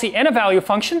policy and a value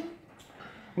function.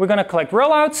 We're going to collect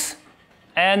rollouts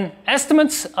and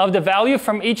estimates of the value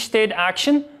from each state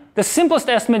action. The simplest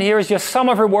estimate here is just sum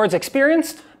of rewards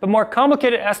experienced, but more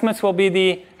complicated estimates will be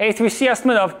the A3C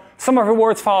estimate of sum of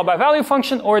rewards followed by value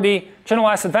function, or the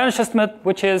generalized advantage estimate,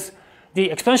 which is the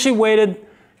exponentially weighted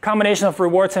combination of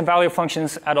rewards and value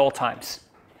functions at all times.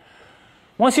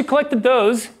 Once you collected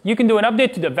those, you can do an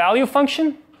update to the value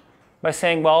function by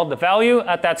saying, well, the value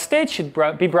at that state should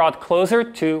be brought closer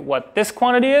to what this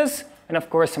quantity is, and of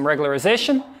course some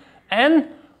regularization. And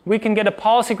we can get a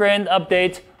policy gradient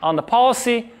update on the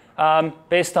policy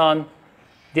based on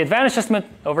the advantage estimate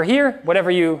over here,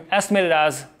 whatever you estimated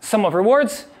as sum of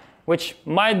rewards, which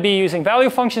might be using value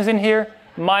functions in here,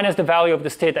 minus the value of the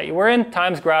state that you were in,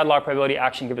 times grad log probability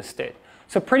action given state.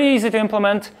 So pretty easy to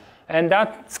implement, and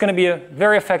that's going to be a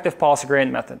very effective policy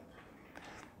gradient method.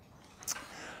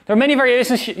 There are many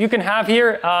variations you can have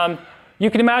here. You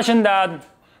can imagine that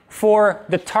for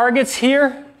the targets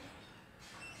here,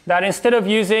 that instead of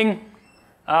using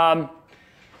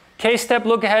k-step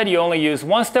look-ahead, you only use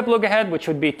one-step look-ahead, which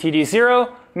would be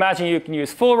TD0. Imagine you can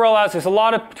use full rollouts. There's a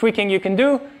lot of tweaking you can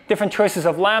do, different choices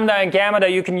of lambda and gamma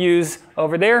that you can use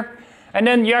over there. And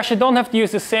then you actually don't have to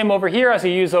use the same over here as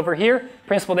you use over here. In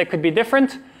principle, they could be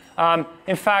different.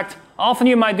 In fact, often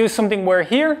you might do something where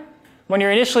here, when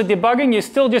you're initially debugging, you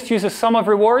still just use the sum of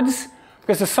rewards,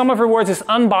 because the sum of rewards is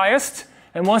unbiased.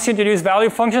 And once you introduce value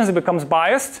functions, it becomes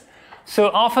biased. So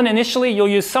often, initially, you'll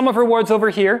use sum of rewards over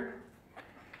here,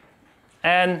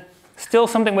 and still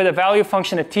something with a value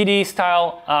function, a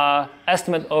TD-style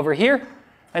estimate over here.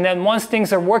 And then once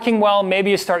things are working well,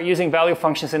 maybe you start using value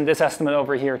functions in this estimate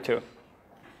over here too.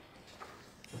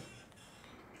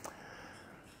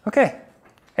 OK,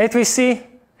 A3C,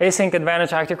 async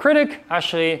advantage actor critic.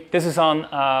 Actually, this is on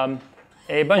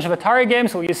a bunch of Atari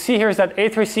games. What you see here is that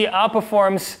A3C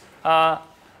outperforms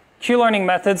Q-learning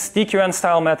methods,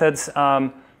 DQN-style methods.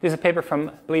 This is a paper from,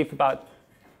 I believe, about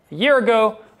a year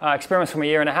ago, experiments from a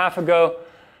year and a half ago,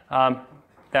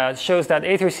 that shows that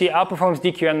A3C outperforms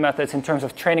DQN methods in terms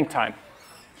of training time.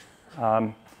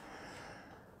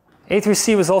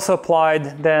 A3C was also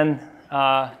applied then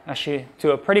actually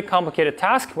to a pretty complicated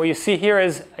task. What you see here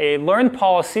is a learn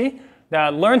policy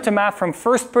that learned to map from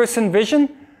first-person vision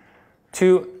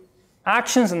to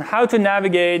actions and how to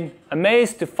navigate a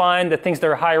maze to find the things that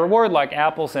are high reward, like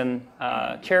apples and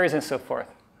cherries and so forth.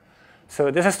 So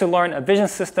this is to learn a vision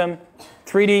system,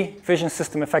 3D vision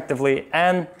system effectively,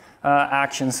 and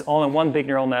actions all in one big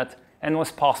neural net, and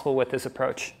was possible with this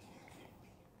approach.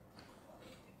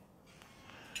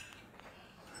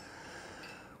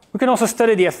 We can also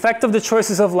study the effect of the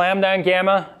choices of lambda and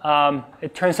gamma.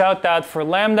 It turns out that for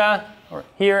lambda, or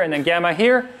here, and then gamma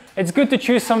here, it's good to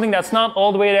choose something that's not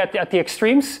all the way at the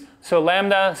extremes. So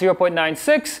lambda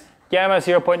 0.96, gamma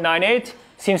 0.98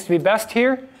 seems to be best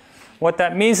here. What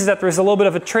that means is that there's a little bit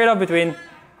of a trade-off between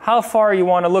how far you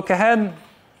want to look ahead.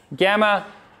 Gamma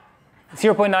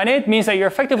 0.98 means that you're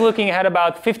effectively looking ahead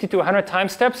about 50 to 100 time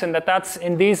steps, and that's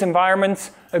in these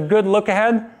environments a good look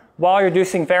ahead while you're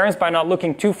reducing variance by not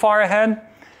looking too far ahead.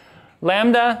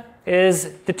 Lambda is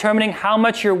determining how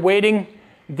much you're weighting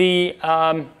the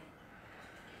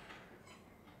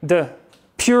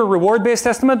pure reward-based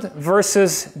estimate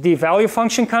versus the value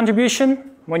function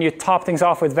contribution when you top things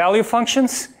off with value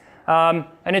functions.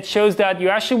 And it shows that you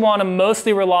actually want to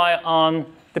mostly rely on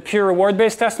the pure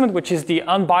reward-based estimate, which is the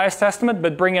unbiased estimate,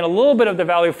 but bring in a little bit of the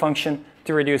value function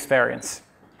to reduce variance.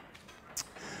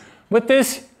 With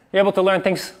this, you're able to learn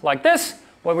things like this.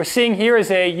 What we're seeing here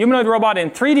is a humanoid robot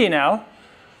in 3D now,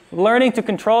 learning to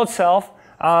control itself.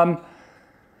 The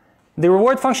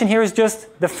reward function here is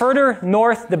just the further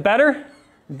north, the better.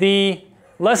 The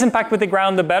less impact with the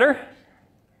ground, the better.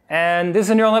 And this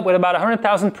is a neural net with about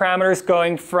 100,000 parameters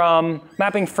going from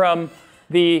mapping from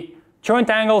the joint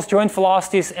angles, joint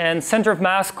velocities, and center of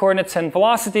mass coordinates and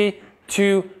velocity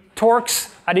to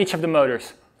torques at each of the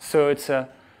motors. So it's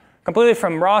completely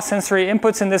from raw sensory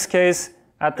inputs in this case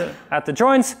at the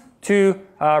joints to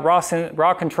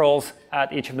raw controls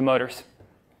at each of the motors.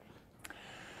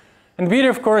 And the beauty,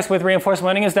 of course, with reinforcement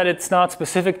learning is that it's not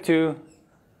specific to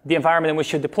the environment in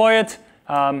which you deploy it.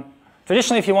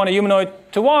 Traditionally, if you want a humanoid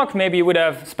to walk, maybe you would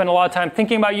have spent a lot of time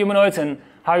thinking about humanoids and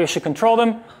how you should control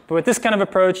them. But with this kind of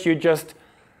approach, you just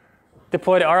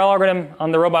deploy the RL algorithm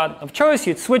on the robot of choice.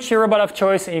 You'd switch your robot of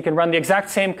choice, and you can run the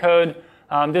exact same code.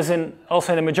 This is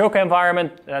also in the Majoka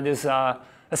environment. That is a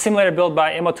simulator built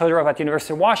by Emil Todorov at the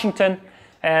University of Washington.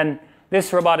 And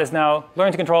this robot is now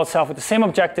learning to control itself with the same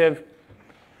objective,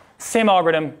 same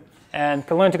algorithm, and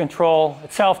can learn to control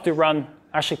itself to run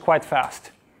actually quite fast.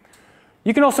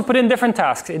 You can also put in different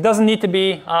tasks. It doesn't need to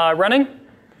be running.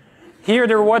 Here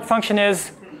the reward function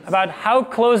is about how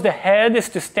close the head is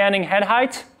to standing head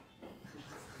height.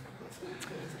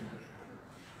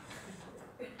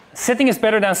 Sitting is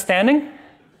better than standing,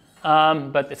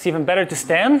 but it's even better to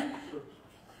stand.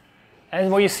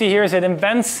 And what you see here is it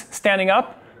invents standing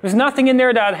up. There's nothing in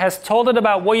there that has told it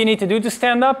about what you need to do to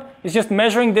stand up. It's just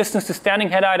measuring distance to standing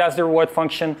head height as the reward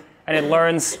function, and it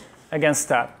learns against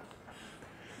that.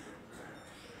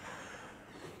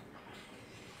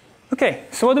 Okay,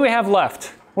 so what do we have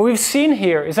left? What we've seen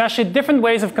here is actually different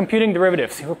ways of computing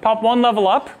derivatives. If we pop one level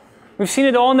up, we've seen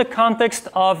it all in the context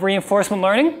of reinforcement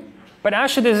learning. But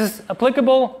actually this is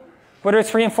applicable whether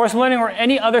it's reinforcement learning or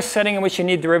any other setting in which you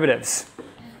need derivatives.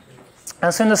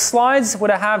 And so in the slides,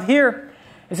 what I have here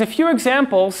is a few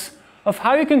examples of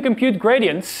how you can compute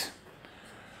gradients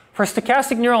for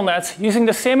stochastic neural nets using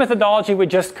the same methodology we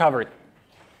just covered.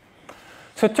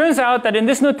 So it turns out that in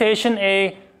this notation,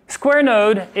 a square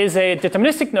node is a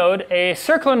deterministic node, a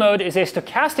circular node is a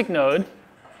stochastic node,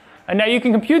 and now you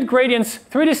can compute gradients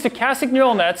through these stochastic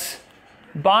neural nets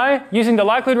by using the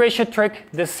likelihood ratio trick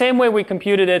the same way we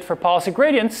computed it for policy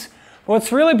gradients.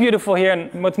 What's really beautiful here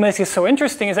and what makes it so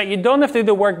interesting is that you don't have to do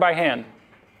the work by hand.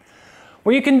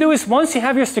 What you can do is once you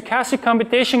have your stochastic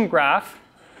computation graph,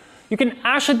 you can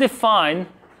actually define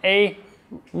a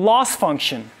loss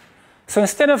function. So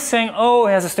instead of saying, oh,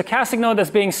 it has a stochastic node that's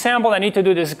being sampled, I need to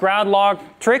do this grad log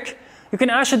trick, you can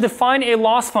actually define a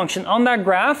loss function on that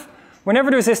graph.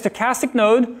 Whenever there's a stochastic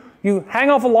node, you hang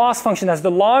off a loss function as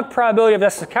the log probability of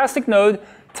that stochastic node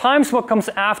times what comes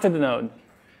after the node.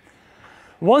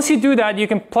 Once you do that, you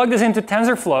can plug this into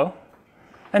TensorFlow.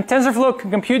 And TensorFlow can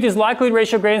compute these likelihood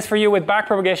ratio gradients for you with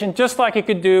backpropagation, just like you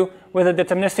could do with a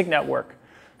deterministic network.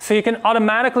 So you can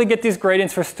automatically get these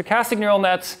gradients for stochastic neural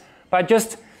nets by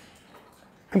just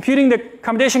computing the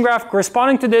computation graph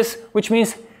corresponding to this, which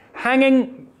means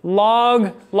hanging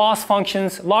log loss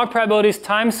functions, log probabilities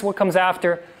times what comes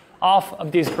after off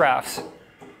of these graphs.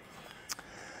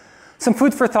 Some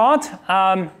food for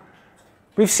thought.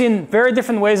 We've seen very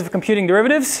different ways of computing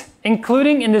derivatives,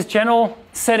 including in this general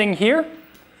setting here.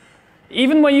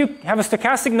 Even when you have a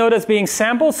stochastic node that's being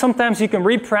sampled, sometimes you can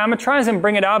reparameterize and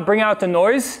bring out the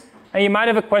noise. And you might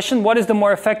have a question, what is the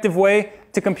more effective way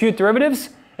to compute derivatives?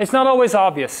 It's not always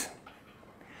obvious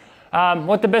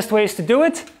what the best way is to do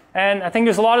it. And I think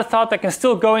there's a lot of thought that can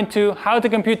still go into how to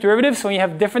compute derivatives when you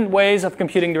have different ways of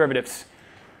computing derivatives.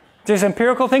 There's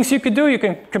empirical things you could do. You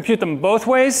can compute them both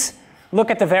ways.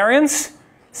 Look at the variance.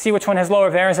 See which one has lower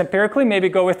variance empirically. Maybe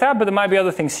go with that, but there might be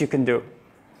other things you can do.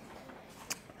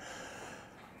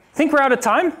 I think we're out of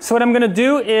time. So what I'm going to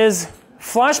do is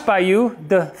flash by you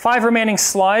the 5 remaining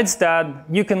slides that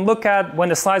you can look at when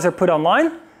the slides are put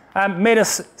online. I made a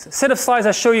set of slides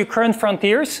that show you current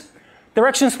frontiers,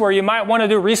 directions where you might want to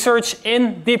do research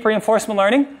in deep reinforcement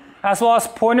learning, as well as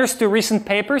pointers to recent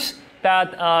papers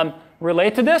that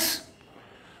relate to this.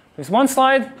 There's one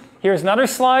slide. Here's another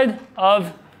slide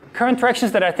of current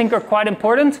directions that I think are quite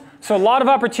important. So a lot of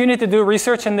opportunity to do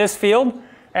research in this field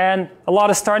and a lot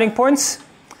of starting points.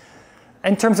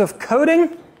 In terms of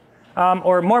coding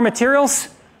or more materials,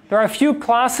 there are a few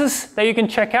classes that you can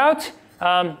check out.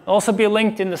 Also be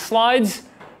linked in the slides.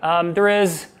 There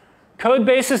is code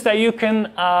bases that you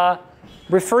can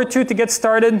refer to get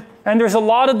started. And there's a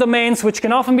lot of domains, which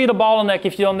can often be the bottleneck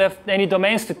if you don't have any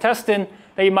domains to test in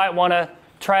that you might want to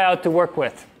try out to work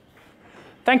with.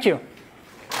 Thank you.